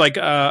 So it sounds like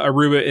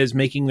Aruba is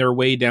making their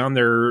way down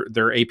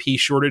their AP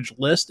shortage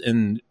list,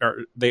 and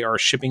they are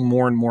shipping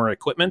more and more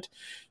equipment.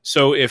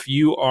 So if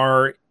you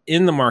are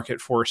in the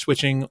market for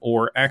switching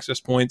or access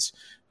points,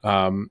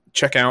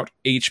 check out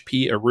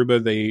HP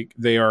Aruba.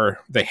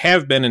 They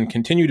have been and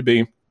continue to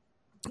be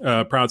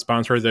a proud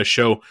sponsor of this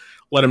show.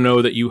 Let them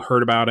know that you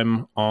heard about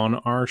him on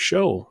our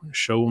show.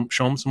 Show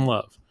them some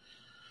love.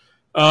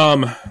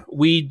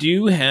 We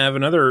do have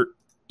another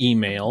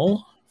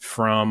email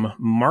from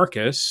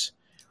Marcus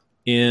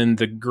in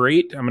the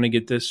great, I'm going to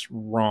get this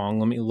wrong,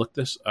 let me look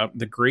this up,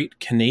 the great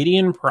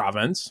Canadian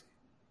province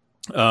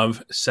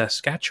of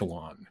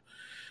Saskatchewan.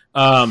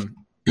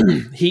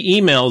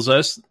 He emails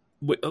us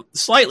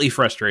slightly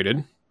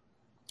frustrated,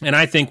 and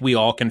I think we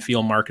all can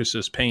feel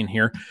Marcus's pain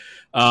here.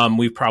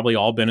 We've probably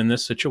all been in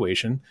this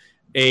situation.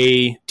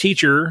 A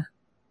teacher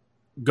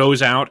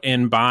goes out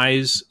and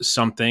buys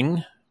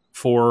something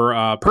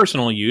for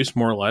personal use,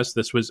 more or less.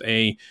 This was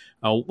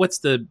what's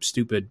the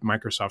stupid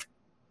Microsoft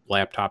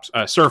laptops?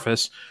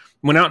 Surface.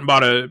 Went out and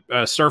bought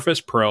a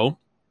Surface Pro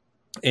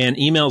and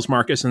emails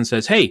Marcus and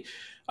says, hey,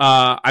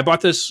 I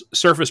bought this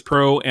Surface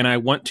Pro and I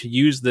want to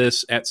use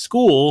this at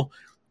school.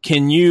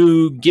 Can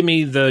you give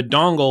me the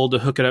dongle to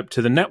hook it up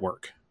to the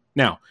network?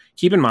 Now,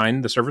 keep in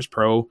mind, the Surface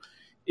Pro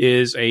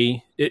is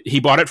he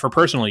bought it for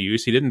personal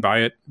use. He didn't buy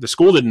it. The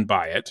school didn't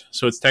buy it.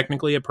 So it's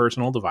technically a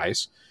personal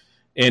device.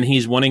 And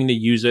he's wanting to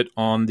use it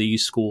on the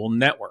school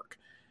network.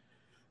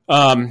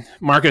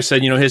 Marcus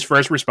said, his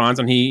first response,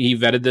 and he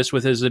vetted this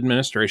with his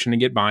administration to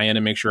get buy-in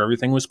and make sure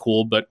everything was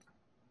cool. But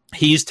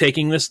he's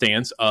taking the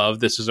stance of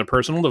this is a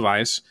personal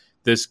device.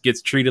 This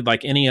gets treated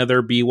like any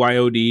other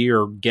BYOD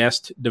or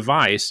guest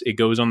device. It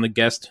goes on the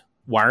guest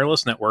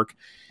wireless network.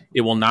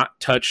 It will not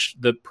touch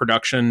the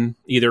production,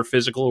 either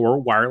physical or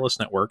wireless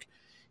network.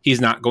 He's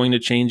not going to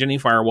change any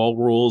firewall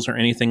rules or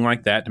anything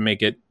like that to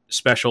make it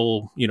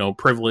special,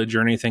 privilege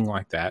or anything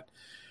like that.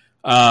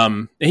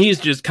 He's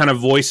just kind of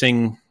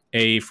voicing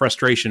a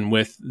frustration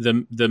with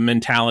the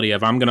mentality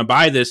of, I'm going to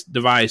buy this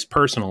device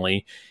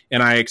personally,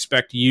 and I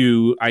expect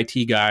you,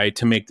 IT guy,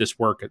 to make this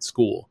work at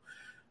school.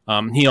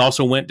 He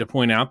also went to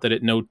point out that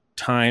at no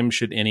time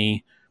should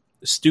any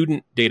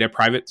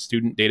private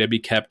student data be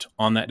kept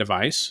on that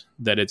device,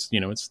 that it's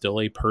still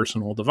a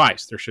personal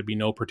device. There should be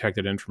no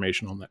protected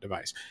information on that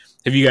device.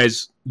 Have you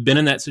guys been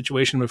in that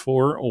situation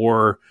before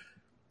or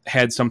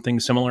had something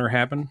similar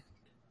happen?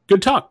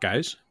 Good talk,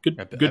 guys.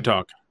 Good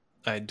talk.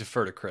 I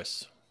defer to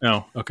Chris.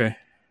 Oh, okay.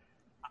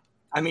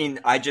 I mean,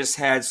 I just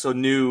had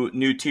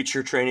new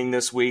teacher training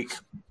this week,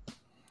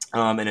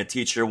 and a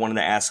teacher wanted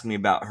to ask me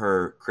about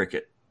her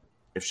Cricket,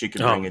 if she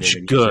could bring it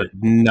in.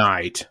 Good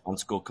night. On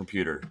school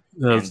computer.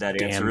 Those and that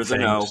damn answer is a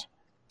no.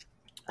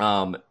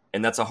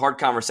 And that's a hard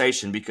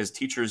conversation because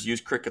teachers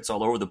use crickets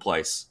all over the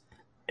place.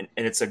 And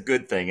it's a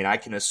good thing. And I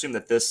can assume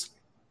that this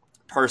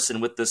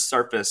person with this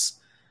Surface,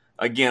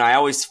 again, I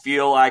always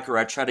feel like, or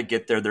I try to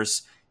get there,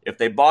 if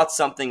they bought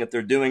something, if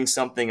they're doing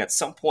something, at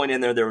some point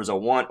in there was a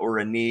want or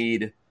a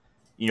need.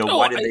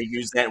 Why did they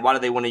use that? Why do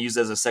they want to use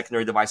it as a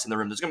secondary device in the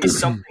room? There's going to be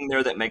something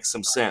there that makes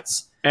some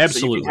sense.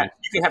 Absolutely. So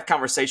you can have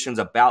conversations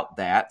about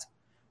that.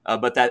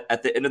 But that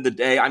at the end of the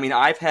day, I mean,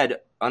 I've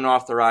had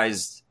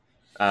unauthorized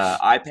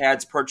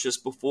iPads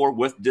purchased before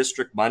with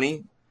district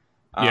money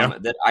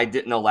that I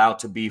didn't allow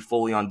to be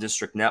fully on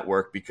district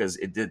network because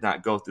it did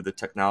not go through the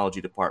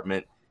technology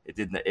department.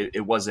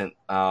 It wasn't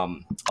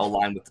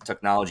aligned with the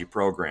technology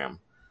program.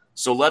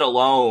 So let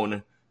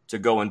alone to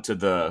go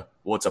into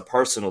it's a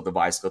personal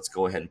device. Let's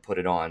go ahead and put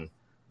it on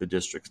the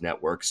district's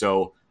network.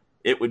 So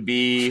it would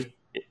be,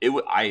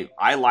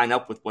 I line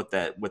up with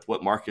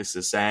what Marcus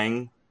is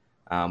saying.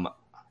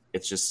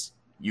 It's just,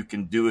 you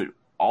can do it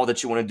all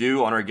that you want to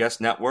do on our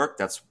guest network.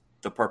 That's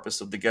the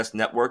purpose of the guest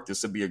network.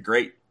 This would be a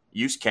great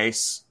use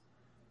case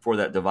for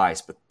that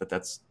device, but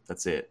that's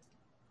it.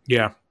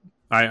 Yeah,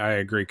 I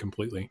agree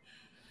completely.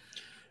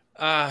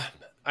 I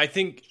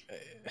think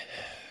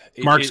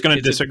Mark's going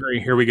to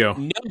disagree. Here we go.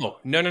 No.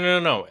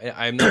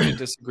 I'm not going to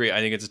disagree. I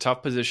think it's a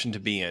tough position to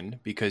be in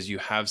because you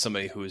have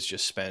somebody who has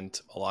just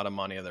spent a lot of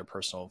money of their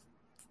personal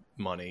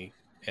money,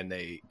 and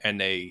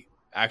they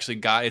actually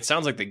it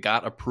sounds like they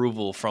got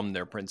approval from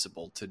their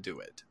principal to do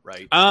it,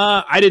 right?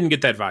 I didn't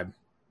get that vibe.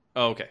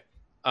 Oh, okay.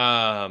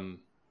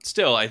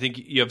 Still, I think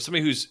you have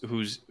somebody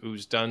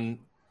who's done,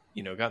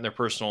 gotten their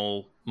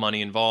personal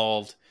money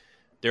involved.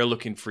 They're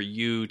looking for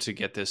you to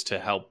get this to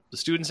help the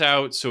students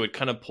out, so it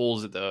kind of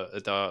pulls at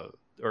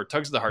or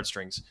tugs at the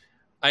heartstrings.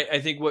 I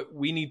think what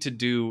we need to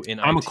do in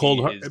I'm IT a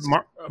cold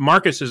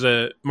Marcus is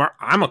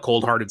I'm a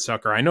cold-hearted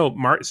sucker. I know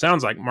it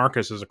sounds like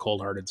Marcus is a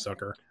cold-hearted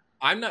sucker.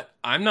 I'm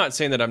not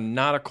saying that I'm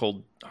not a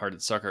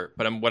cold-hearted sucker,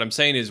 but what I'm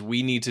saying is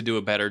we need to do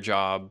a better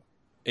job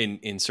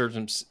in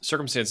certain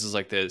circumstances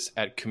like this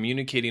at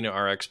communicating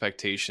our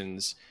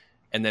expectations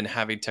and then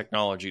having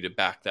technology to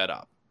back that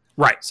up.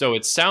 Right. So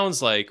it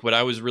sounds like what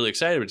I was really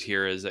excited to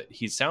hear is that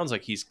he sounds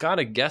like he's got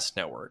a guest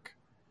network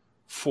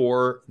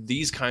for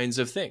these kinds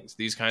of things,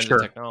 these kinds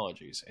of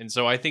technologies. And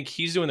so I think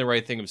he's doing the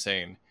right thing of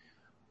saying,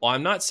 well,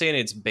 I'm not saying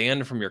it's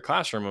banned from your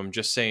classroom. I'm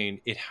just saying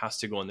it has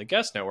to go on the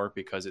guest network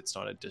because it's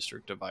not a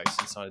district device.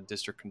 It's not a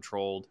district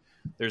controlled.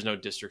 There's no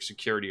district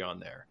security on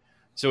there.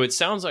 So it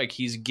sounds like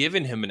he's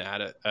given him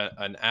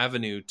an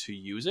avenue to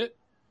use it.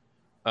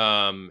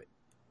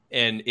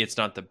 And it's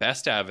not the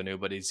best avenue,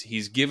 but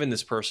he's given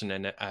this person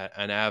an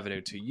avenue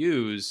to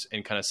use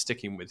and kind of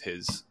sticking with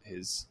his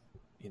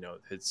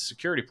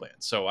security plan.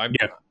 So I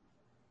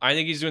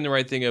think he's doing the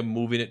right thing of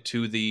moving it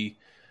to the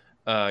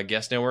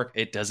guest network.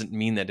 It doesn't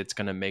mean that it's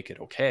going to make it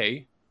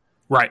okay,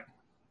 right?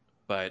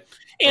 But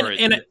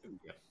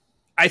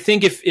I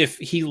think if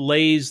he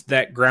lays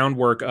that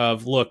groundwork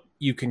of, look,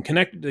 you can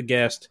connect to the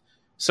guest.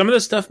 Some of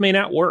this stuff may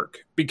not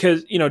work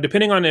because,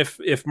 depending on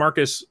if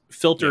Marcus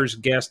filters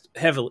guest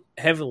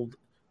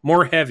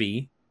more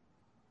heavy,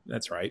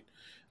 that's right,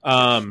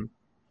 than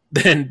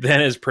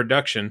his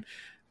production.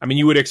 I mean,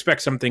 you would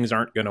expect some things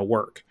aren't going to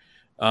work.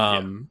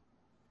 And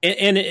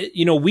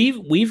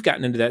we've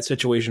gotten into that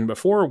situation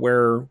before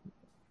where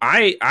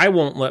I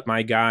won't let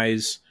my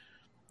guys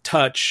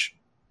touch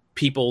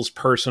people's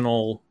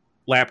personal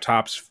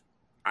laptops.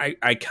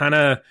 I kind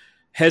of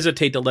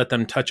hesitate to let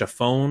them touch a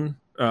phone.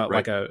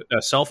 Like a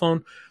cell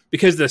phone,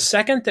 because the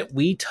second that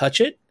we touch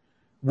it,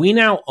 we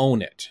now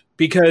own it.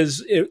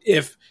 Because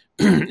if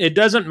it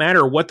doesn't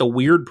matter what the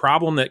weird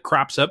problem that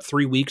crops up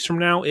 3 weeks from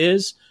now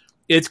is,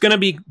 it's going to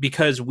be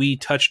because we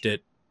touched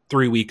it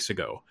 3 weeks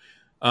ago.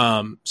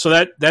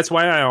 So that's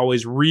why I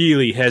always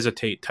really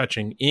hesitate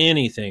touching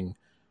anything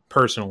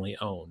personally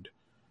owned.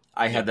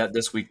 I had that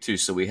this week too.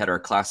 So we had our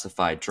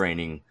classified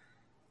training.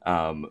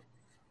 It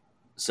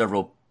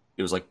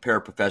was like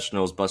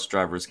paraprofessionals, bus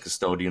drivers,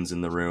 custodians in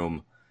the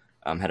room.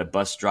 Had a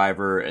bus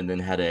driver and then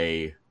had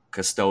a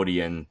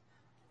custodian.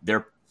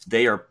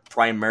 They are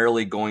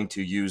primarily going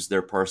to use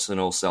their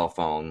personal cell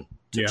phone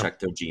to check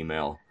their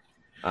Gmail.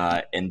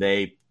 And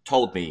they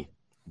told me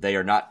they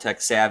are not tech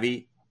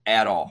savvy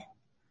at all.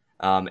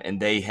 And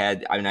they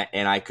had,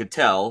 and I could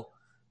tell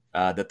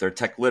that their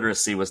tech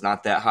literacy was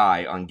not that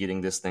high on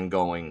getting this thing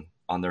going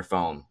on their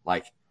phone,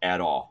 like at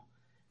all.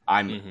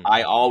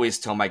 I always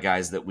tell my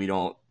guys that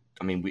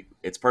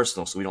it's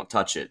personal, so we don't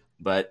touch it.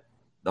 But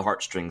the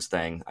heartstrings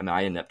thing,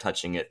 I end up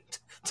touching it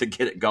to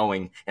get it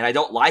going, and I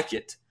don't like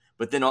it.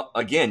 But then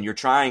again,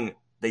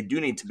 they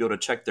do need to be able to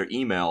check their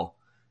email.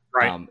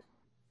 Right.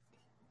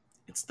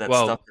 It's that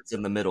stuff that's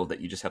in the middle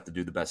that you just have to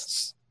do the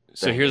best.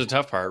 So here's the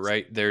tough part,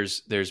 right?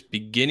 There's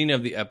beginning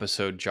of the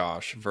episode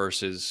Josh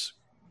versus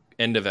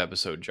end of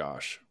episode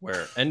Josh,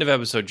 where end of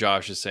episode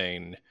Josh is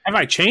saying, have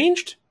I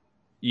changed?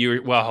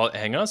 Hang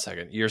on a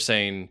second. You're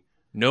saying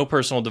no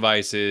personal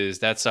devices,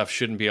 that stuff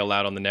shouldn't be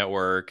allowed on the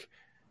network.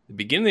 The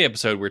beginning of the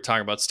episode, we're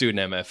talking about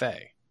student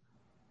MFA.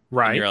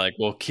 Right. And you're like,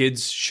 well,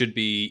 kids should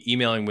be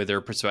emailing with their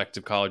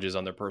prospective colleges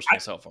on their personal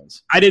cell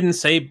phones. I didn't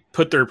say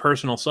put their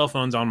personal cell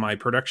phones on my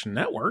production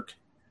network.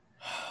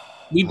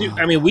 We do.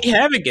 I mean, we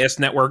have a guest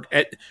network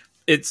and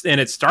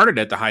it started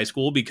at the high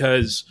school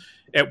because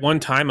at one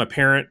time a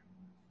parent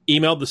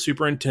emailed the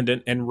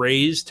superintendent and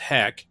raised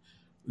heck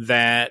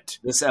that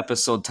This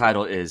episode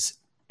title is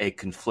A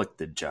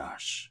Conflicted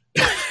Josh.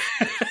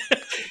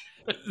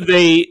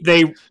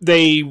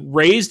 they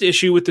raised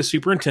issue with the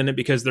superintendent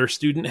because their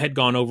student had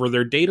gone over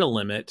their data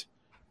limit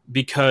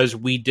because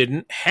we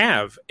didn't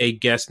have a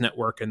guest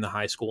network in the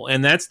high school.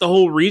 And that's the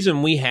whole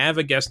reason we have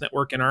a guest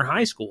network in our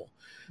high school.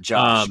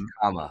 Josh,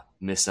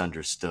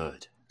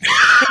 misunderstood.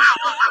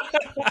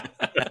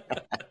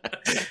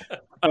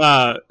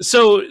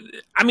 So,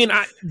 I mean,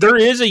 there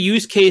is a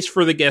use case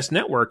for the guest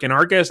network, and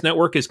our guest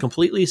network is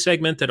completely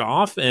segmented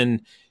off,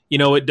 and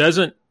it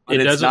doesn't.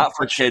 It's not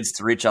for kids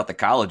to reach out to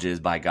colleges.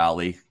 By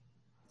golly,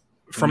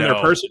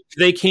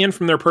 they can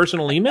from their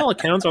personal email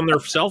accounts on their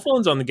cell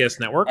phones on the guest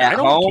network. I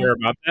don't care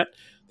about that.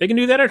 They can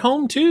do that at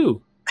home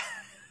too.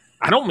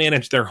 I don't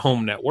manage their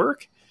home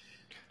network.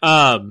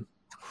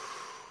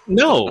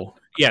 No,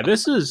 yeah,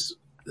 this is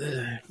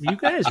you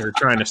guys are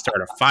trying to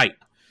start a fight.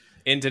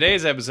 In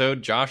today's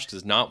episode, Josh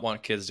does not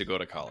want kids to go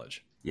to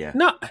college. Yeah.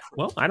 No,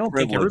 well, I don't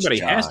think everybody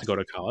has to go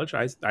to college.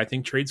 I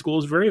think trade school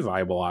is a very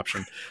viable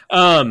option.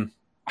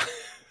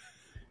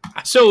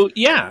 So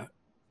yeah,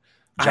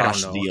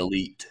 Josh the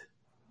elite.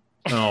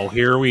 Oh,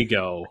 here we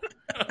go.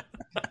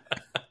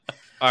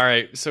 All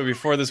right, so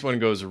before this one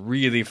goes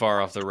really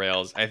far off the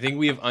rails, I think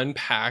we have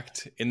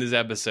unpacked in this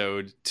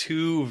episode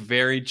two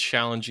very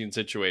challenging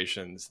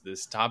situations.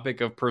 This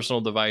topic of personal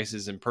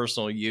devices and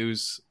personal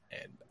use,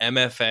 and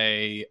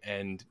MFA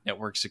and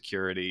network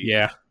security.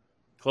 Yeah.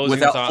 Closing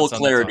Without full thoughts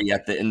clarity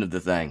at the end of the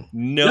thing.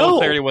 No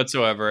clarity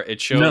whatsoever.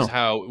 It shows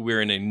how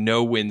we're in a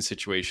no-win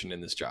situation in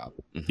this job.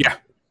 Yeah.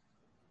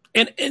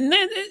 And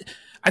then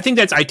I think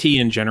that's IT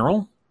in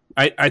general.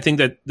 I think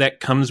that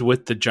comes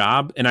with the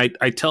job. And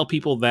I tell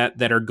people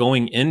that are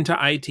going into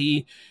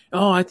IT,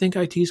 I think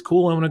IT is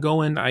cool. I want to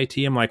go into IT.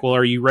 I'm like, well,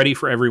 are you ready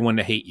for everyone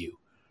to hate you?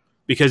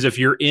 Because if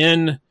you're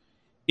in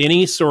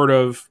any sort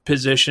of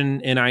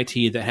position in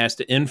IT that has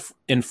to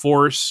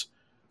enforce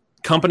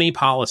company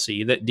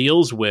policy that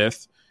deals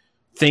with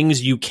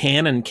things you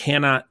can and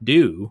cannot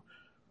do,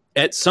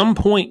 at some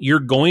point you're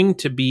going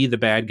to be the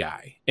bad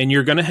guy, and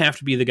you're going to have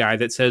to be the guy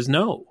that says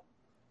no.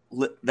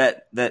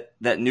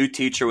 That new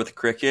teacher with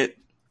Cricket,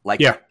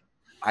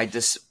 I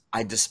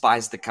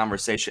despise the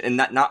conversation, and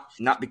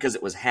not because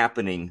it was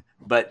happening,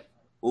 but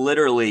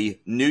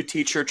literally new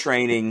teacher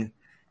training,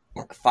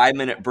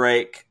 5-minute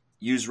break,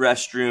 use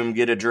restroom,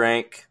 get a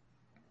drink.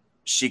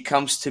 She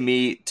comes to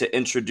me to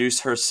introduce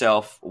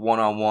herself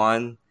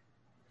one-on-one.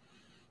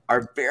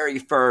 Our very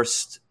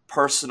first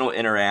personal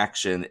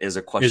interaction is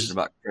a question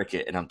about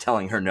Cricket, and I'm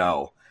telling her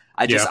no.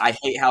 I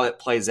hate how it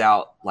plays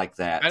out like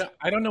that.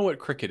 I don't know what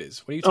Cricket is.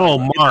 What are you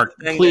talking about? Mark,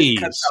 please.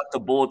 It cuts out the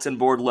bulletin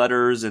board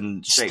letters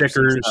and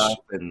stickers. And stuff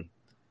and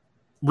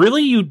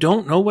really, you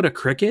don't know what a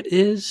Cricket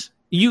is?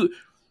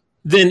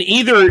 Then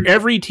either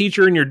every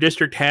teacher in your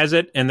district has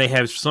it and they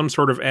have some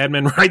sort of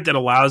admin right that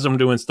allows them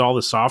to install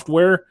the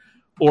software,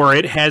 or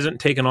it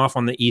hasn't taken off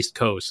on the East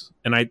Coast.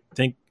 And I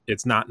think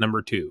it's not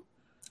number 2.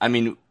 I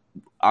mean,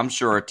 I'm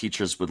sure our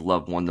teachers would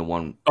love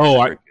one-to-one.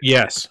 Oh,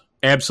 yes,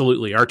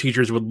 absolutely. Our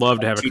teachers would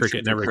love to have a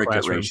Cricket in every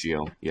classroom.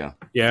 Ratio. Yeah.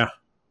 Yeah,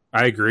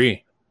 I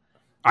agree.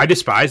 I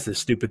despise the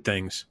stupid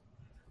things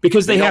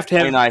because they have to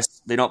have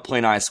nice. They don't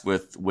play nice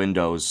with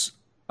Windows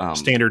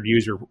standard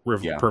user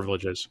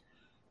privileges.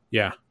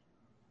 Yeah.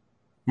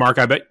 Mark,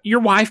 I bet your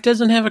wife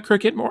doesn't have a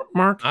Cricket,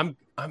 Mark? I'm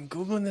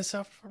Googling this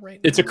up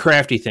right now. It's a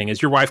crafty thing.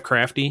 Is your wife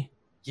crafty?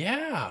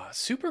 Yeah,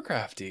 super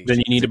crafty. Then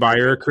you need to buy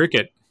her a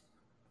Cricket.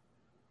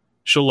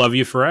 She'll love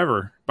you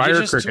forever. Buy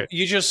her a Cricket.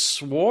 You just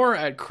swore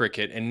at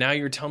Cricket, and now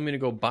you're telling me to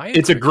go buy it.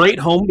 It's a great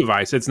home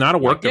device. It's not a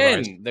work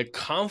device. The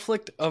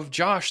conflict of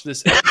Josh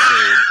this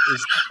episode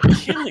is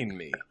killing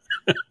me.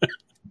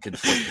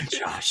 Conflicted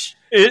Josh.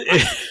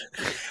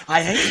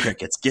 I hate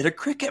Crickets. Get a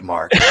Cricket,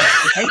 Mark.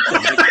 I hate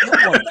them.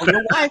 Get one for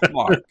your wife,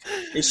 Mark.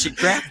 Is she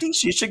crafty?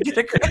 She should get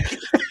a Cricket.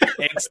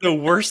 It's the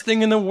worst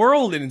thing in the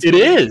world, and it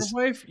is.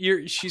 Your wife,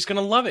 she's going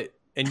to love it,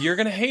 and you're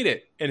going to hate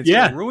it, and it's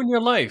going to ruin your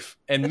life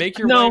and make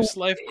your wife's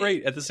life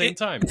great at the same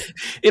time.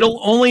 It'll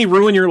only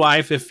ruin your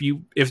life if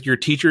your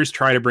teachers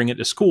try to bring it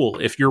to school.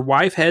 If your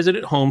wife has it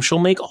at home, she'll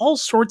make all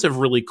sorts of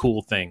really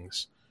cool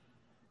things.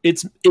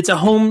 It's a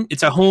home.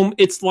 It's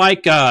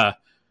like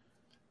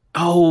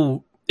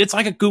it's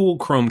like a Google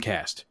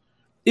Chromecast.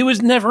 It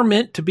was never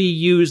meant to be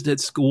used at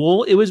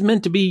school. It was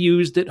meant to be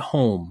used at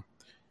home.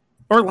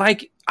 Or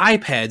like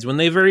iPads when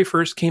they very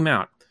first came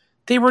out.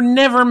 They were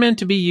never meant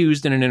to be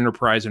used in an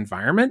enterprise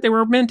environment. They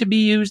were meant to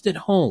be used at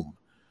home.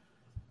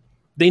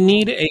 They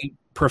need a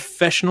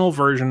professional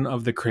version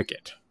of the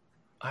Cricket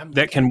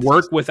that can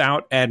work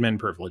without admin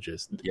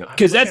privileges.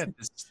 Because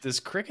that's this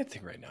Cricket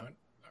thing right now.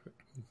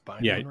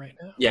 Buying one right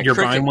now. Yeah, you're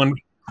buying one.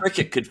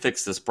 Cricket could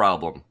fix this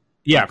problem.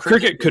 Yeah,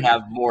 Cricket could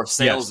have more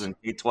sales in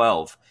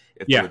K-12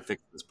 if they would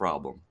fix this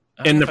problem.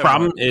 And the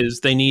problem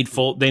is they need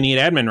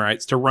admin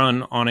rights to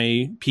run on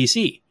a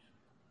PC.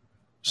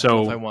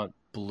 So if I want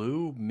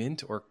blue,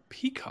 mint, or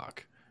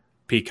peacock.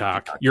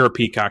 Peacock. You're a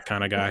peacock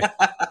kind of guy.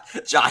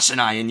 Josh and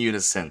I in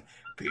unison.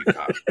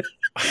 Peacock.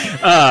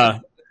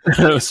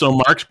 So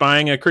Mark's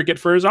buying a Cricket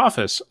for his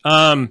office.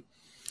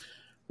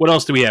 What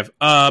else do we have?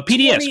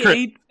 PDS.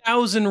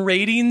 28,000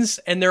 ratings,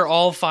 and they're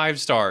all 5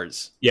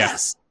 stars.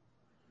 Yes.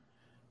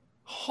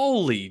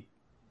 Holy.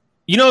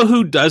 You know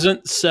who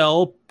doesn't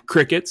sell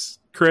crickets,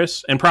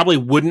 Chris, and probably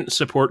wouldn't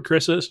support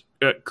crickets?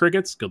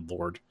 Good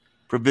Lord.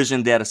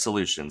 Provision Data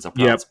Solutions. A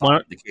proud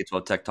sponsor of the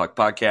K-12 Tech Talk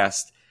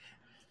podcast.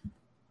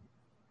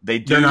 They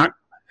do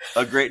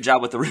a great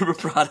job with the River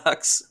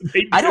products.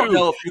 I don't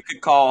know if you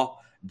could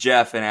call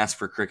Jeff and ask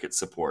for cricket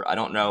support. I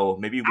don't know.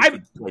 Maybe we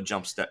could play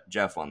jump step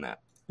Jeff on that.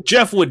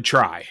 Jeff would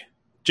try.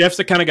 Jeff's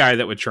the kind of guy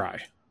that would try.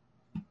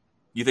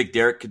 You think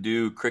Derek could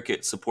do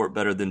cricket support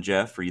better than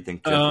Jeff, or you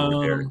think Jeff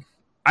over Derek?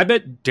 I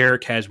bet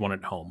Derek has one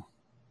at home.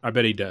 I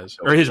bet he does,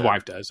 or his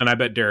wife does, and I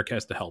bet Derek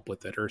has to help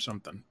with it or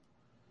something.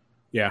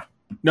 Yeah.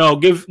 No,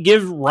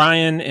 give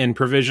Ryan and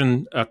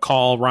Provision a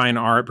call. Ryan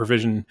R at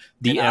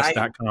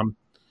provisionds.com.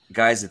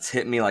 Guys, it's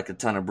hit me like a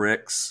ton of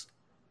bricks.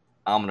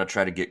 I'm going to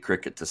try to get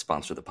Cricket to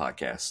sponsor the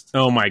podcast.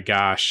 Oh my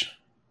gosh.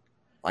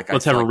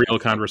 Let's have a real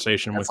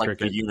conversation with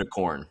Cricket. The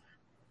unicorn.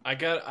 I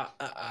got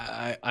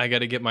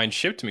to get mine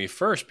shipped to me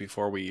first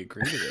before we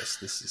agree to this.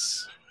 This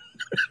is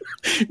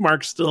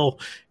Mark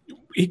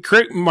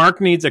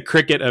needs a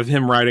Cricket of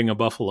him riding a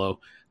buffalo.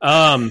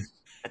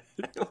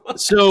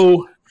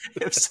 So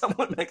if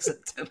someone makes a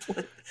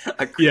template,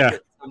 a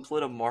Cricket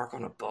template of Mark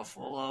on a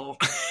buffalo.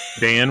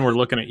 Dan, we're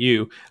looking at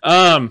you.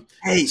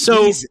 Hey,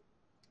 so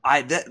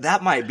that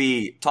might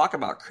be talk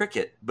about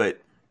Cricket, but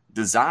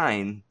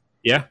design.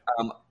 Yeah.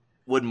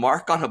 Would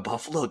Mark on a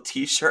buffalo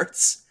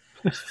t-shirts?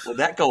 Would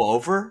that go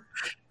over?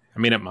 I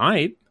mean, it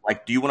might.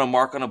 Like, do you want to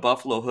Mark on a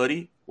buffalo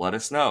hoodie? Let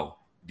us know.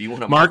 Do you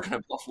want to Mark on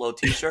a buffalo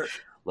t-shirt?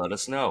 Let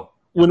us know.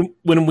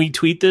 When we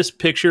tweet this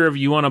picture of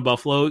you on a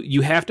buffalo,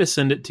 you have to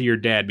send it to your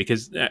dad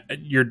because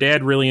your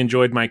dad really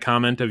enjoyed my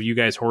comment of you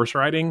guys horse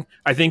riding.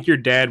 I think your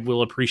dad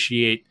will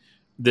appreciate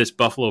this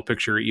buffalo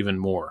picture even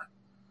more.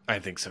 I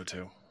think so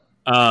too.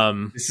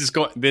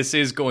 This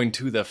is going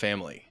to the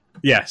family.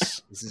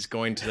 Yes. This is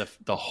going to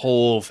the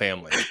whole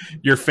family.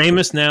 You're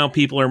famous now.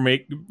 People are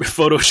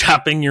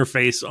photoshopping your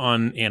face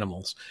on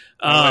animals.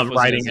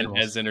 Riding animals.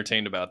 As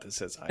entertained about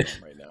this as I am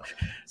right now.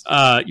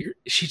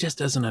 She just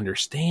doesn't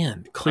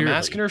understand. Clearly. I'm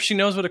asking her if she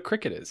knows what a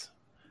cricket is.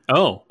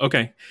 Oh,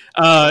 okay.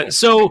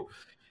 So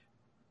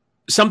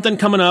something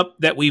coming up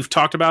that we've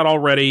talked about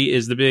already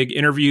is the big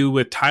interview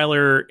with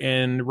Tyler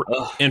and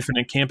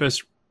Infinite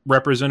Campus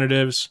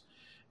representatives.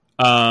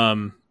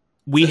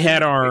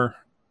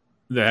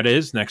 That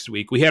is next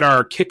week. We had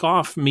our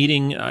kickoff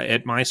meeting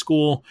at my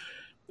school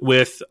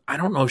with, I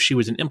don't know if she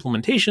was an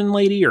implementation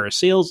lady or a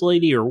sales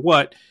lady or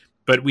what,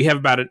 but we had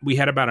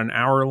about an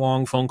hour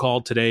long phone call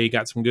today.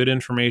 Got some good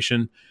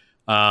information.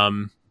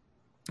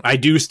 I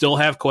do still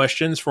have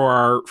questions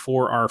for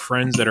our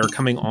friends that are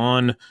coming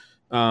on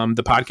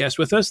the podcast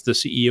with us, the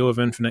CEO of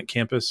Infinite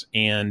Campus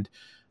and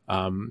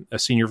a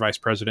senior vice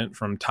president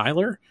from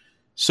Tyler.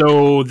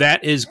 So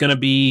that is going to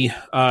be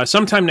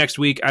sometime next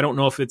week. I don't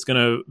know if it's going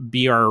to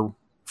be our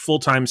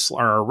full-time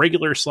our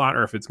regular slot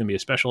or if it's going to be a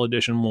special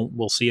edition.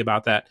 We'll see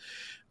about that.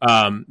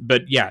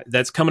 But yeah,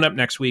 that's coming up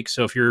next week.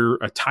 So if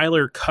you're a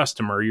Tyler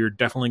customer, you're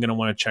definitely going to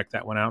want to check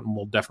that one out, and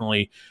we'll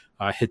definitely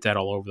hit that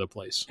all over the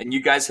place. And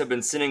you guys have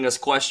been sending us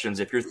questions.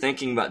 If you're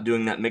thinking about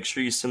doing that, make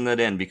sure you send that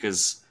in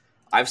because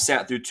I've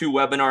sat through 2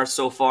 webinars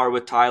so far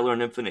with Tyler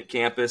and Infinite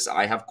Campus.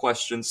 I have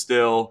questions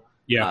still.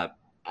 Yeah.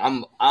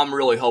 I'm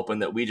really hoping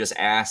that we just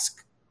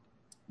ask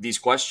these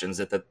questions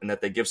and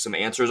that they give some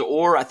answers,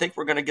 or I think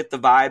we're going to get the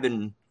vibe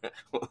and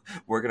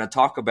we're going to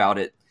talk about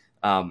it.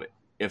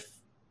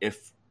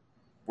 If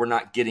we're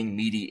not getting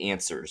meaty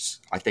answers,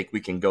 I think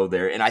we can go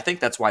there. And I think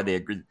that's why they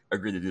agreed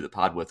to do the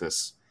pod with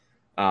us.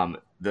 The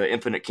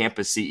Infinite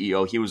Campus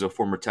CEO, he was a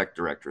former tech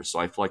director, so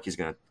I feel like he's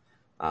going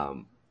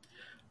to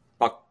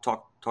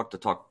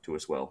talk to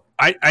us well.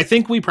 I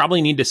think we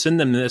probably need to send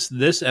them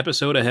this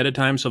episode ahead of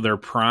time so they're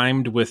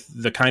primed with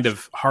the kind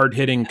of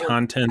hard-hitting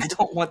content. I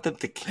don't want them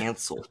to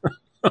cancel.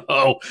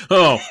 Oh,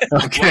 okay.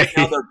 Right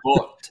now they're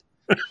booked.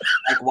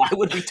 Like, why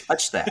would we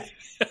touch that?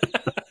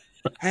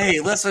 Hey,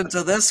 listen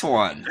to this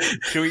one.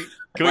 Can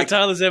we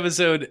title this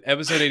episode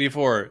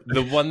 84,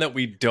 the one that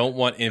we don't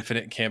want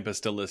Infinite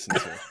Campus to listen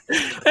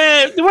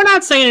to? We're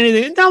not saying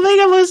anything. No, they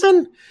can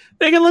listen.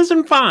 They can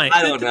listen fine.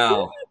 I don't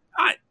know.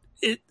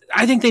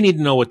 I think they need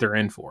to know what they're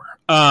in for.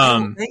 I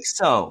don't think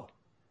so.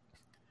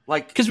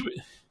 Like, because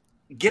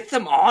get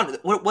them on.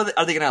 What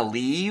are they going to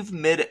leave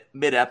mid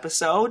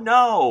episode?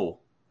 No,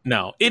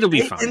 it'll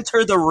be fine.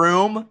 Enter the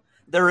room,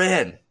 they're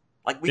in.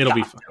 Like it'll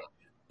be fine.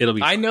 It'll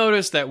be. I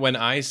noticed that when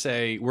I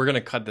say we're going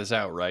to cut this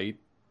out, right,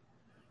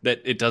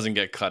 that it doesn't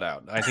get cut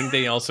out. I think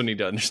they also need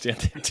to understand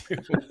that too.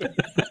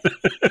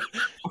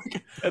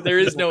 There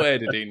is no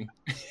editing.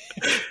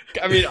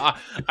 I mean, I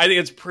think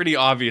it's pretty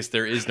obvious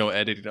there is no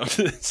editing on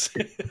this.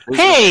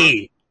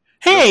 Hey,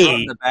 Hey,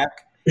 in the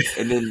back,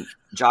 and then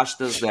Josh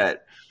does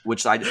that,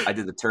 which I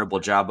did a terrible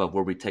job of,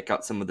 where we take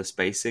out some of the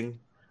spacing.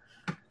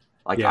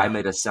 Like Yeah. I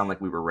made us sound like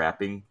we were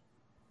rapping.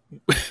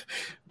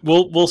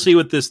 We'll see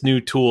with this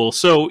new tool.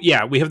 So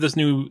yeah, we have this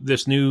new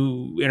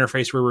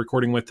interface we're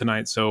recording with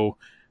tonight. So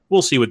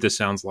we'll see what this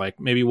sounds like.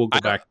 Maybe we'll go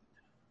back.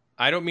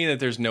 I don't mean that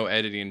there's no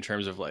editing in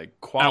terms of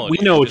like quality.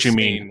 We know I'm what just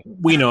you saying mean.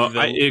 We know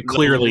it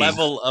clearly. the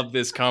level of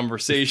this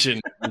conversation.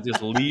 You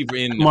just leave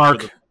in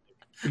Mark.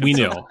 We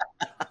know,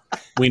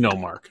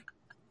 Mark.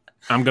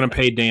 I'm gonna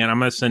pay Dan. I'm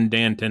gonna send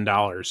Dan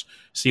 $10.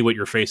 See what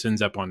your face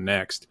ends up on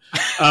next.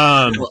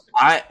 Well,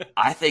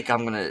 I think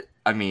I'm gonna.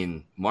 I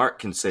mean, Mark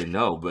can say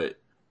no, but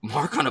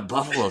Mark on a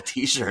Buffalo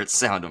T-shirt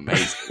sound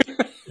amazing.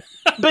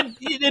 But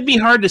it'd be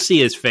hard to see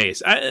his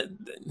face. I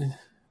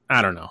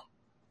don't know.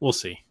 We'll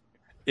see.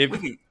 If We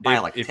could buy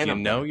like if 10 you of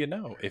know, them. you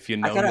know. If you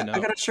know, I you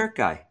know. got a shirt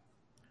guy.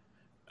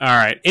 All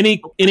right.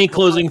 Any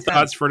closing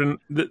thoughts for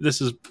this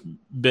has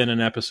been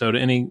an episode.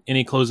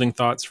 Any closing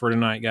thoughts for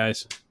tonight,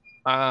 guys?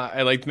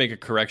 I'd like to make a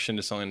correction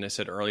to something I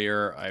said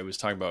earlier. I was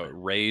talking about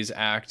Ray's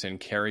Act and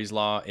Kerry's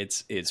Law.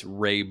 It's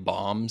Ray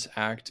Baum's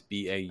Act,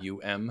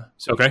 BAUM.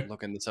 So Okay. if you're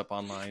looking this up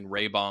online,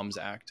 Ray Baum's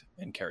Act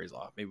and Kerry's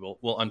Law. Maybe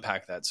we'll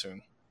unpack that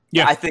soon.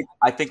 Yeah.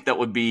 I think that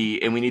would be,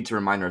 and we need to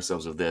remind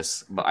ourselves of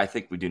this, but I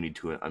think we do need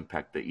to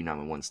unpack the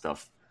E911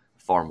 stuff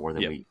far more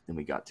than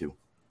we got to.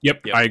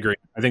 Yep, I agree.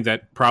 I think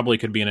that probably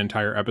could be an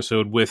entire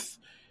episode with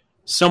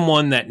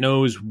someone that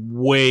knows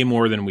way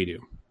more than we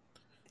do.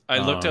 I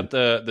looked up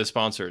the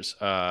sponsors.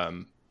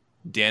 Dan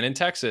in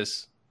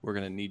Texas, we're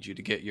going to need you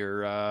to get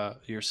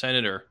your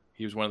senator.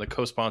 He was one of the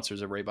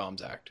co-sponsors of Ray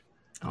Baum's Act.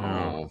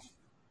 Oh.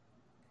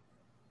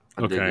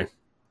 I dig Okay. it.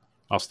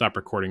 I'll stop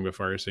recording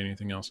before I say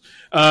anything else.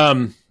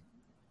 What's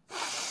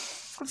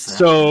that?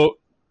 So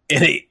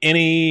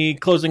any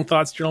closing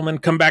thoughts, gentlemen?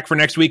 Come back for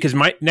next week, because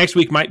next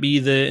week might be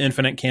the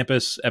Infinite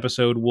Campus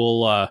episode.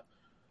 We'll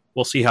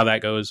see how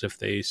that goes, if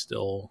they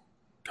still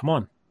come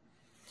on.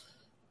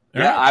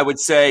 All Yeah, right. I would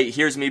say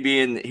here's me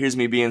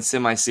being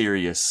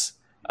semi-serious.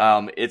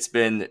 It's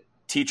been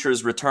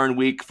teachers return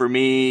week for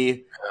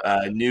me,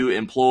 new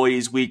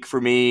employees week for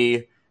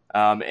me,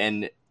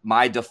 and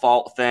my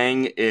default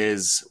thing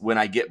is when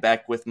I get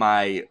back with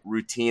my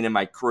routine and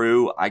my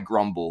crew, I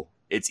grumble.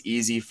 It's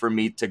easy for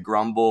me to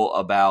grumble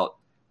about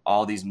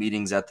all these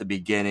meetings at the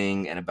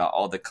beginning and about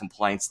all the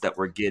complaints that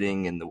we're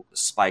getting and the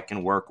spike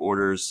in work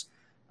orders.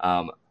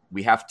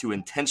 We have to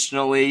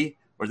intentionally,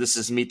 or this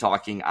is me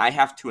talking, I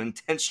have to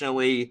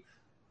intentionally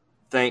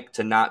think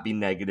to not be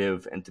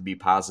negative and to be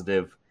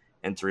positive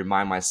and to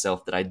remind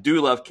myself that I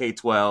do love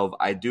K-12.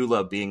 I do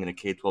love being in a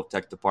K-12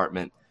 tech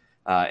department.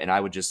 And I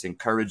would just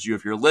encourage you,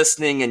 if you're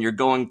listening and you're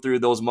going through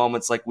those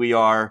moments like we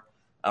are,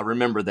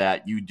 remember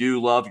that you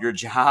do love your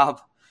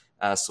job.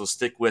 So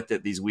stick with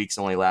it. These weeks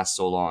only last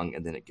so long,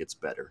 and then it gets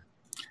better.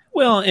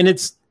 Well, and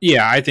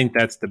I think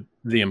that's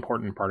the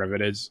important part of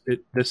it is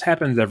this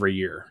happens every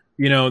year.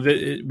 You know,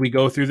 we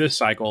go through this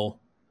cycle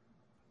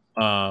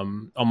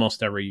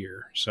almost every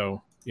year.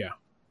 So, yeah.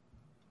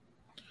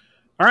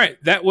 All right.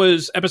 That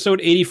was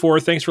episode 84.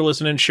 Thanks for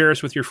listening. Share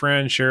us with your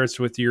friends. Share us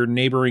with your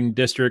neighboring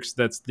districts.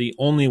 That's the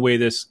only way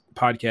this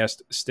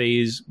podcast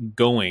stays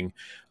going.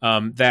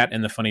 That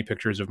and the funny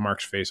pictures of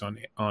Mark's face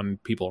on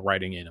people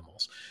riding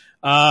animals.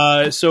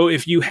 So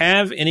if you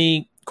have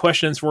any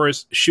questions for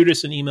us, shoot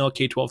us an email,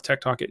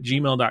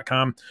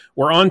 k12techtalk@gmail.com.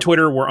 We're on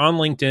Twitter. We're on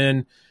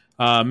LinkedIn.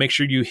 Make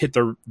sure you hit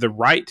the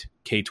right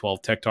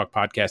K12 Tech Talk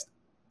podcast,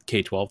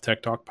 K12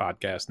 Tech Talk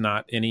podcast,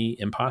 not any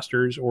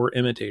imposters or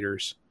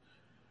imitators.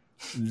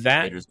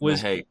 That Haters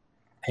was gonna hate.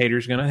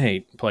 haters gonna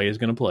hate. Play is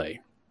gonna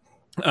play.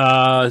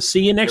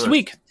 See you next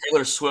week.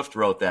 Taylor Swift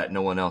wrote that.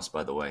 No one else,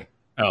 by the way.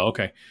 Oh,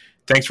 okay.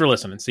 Thanks for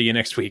listening. See you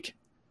next week.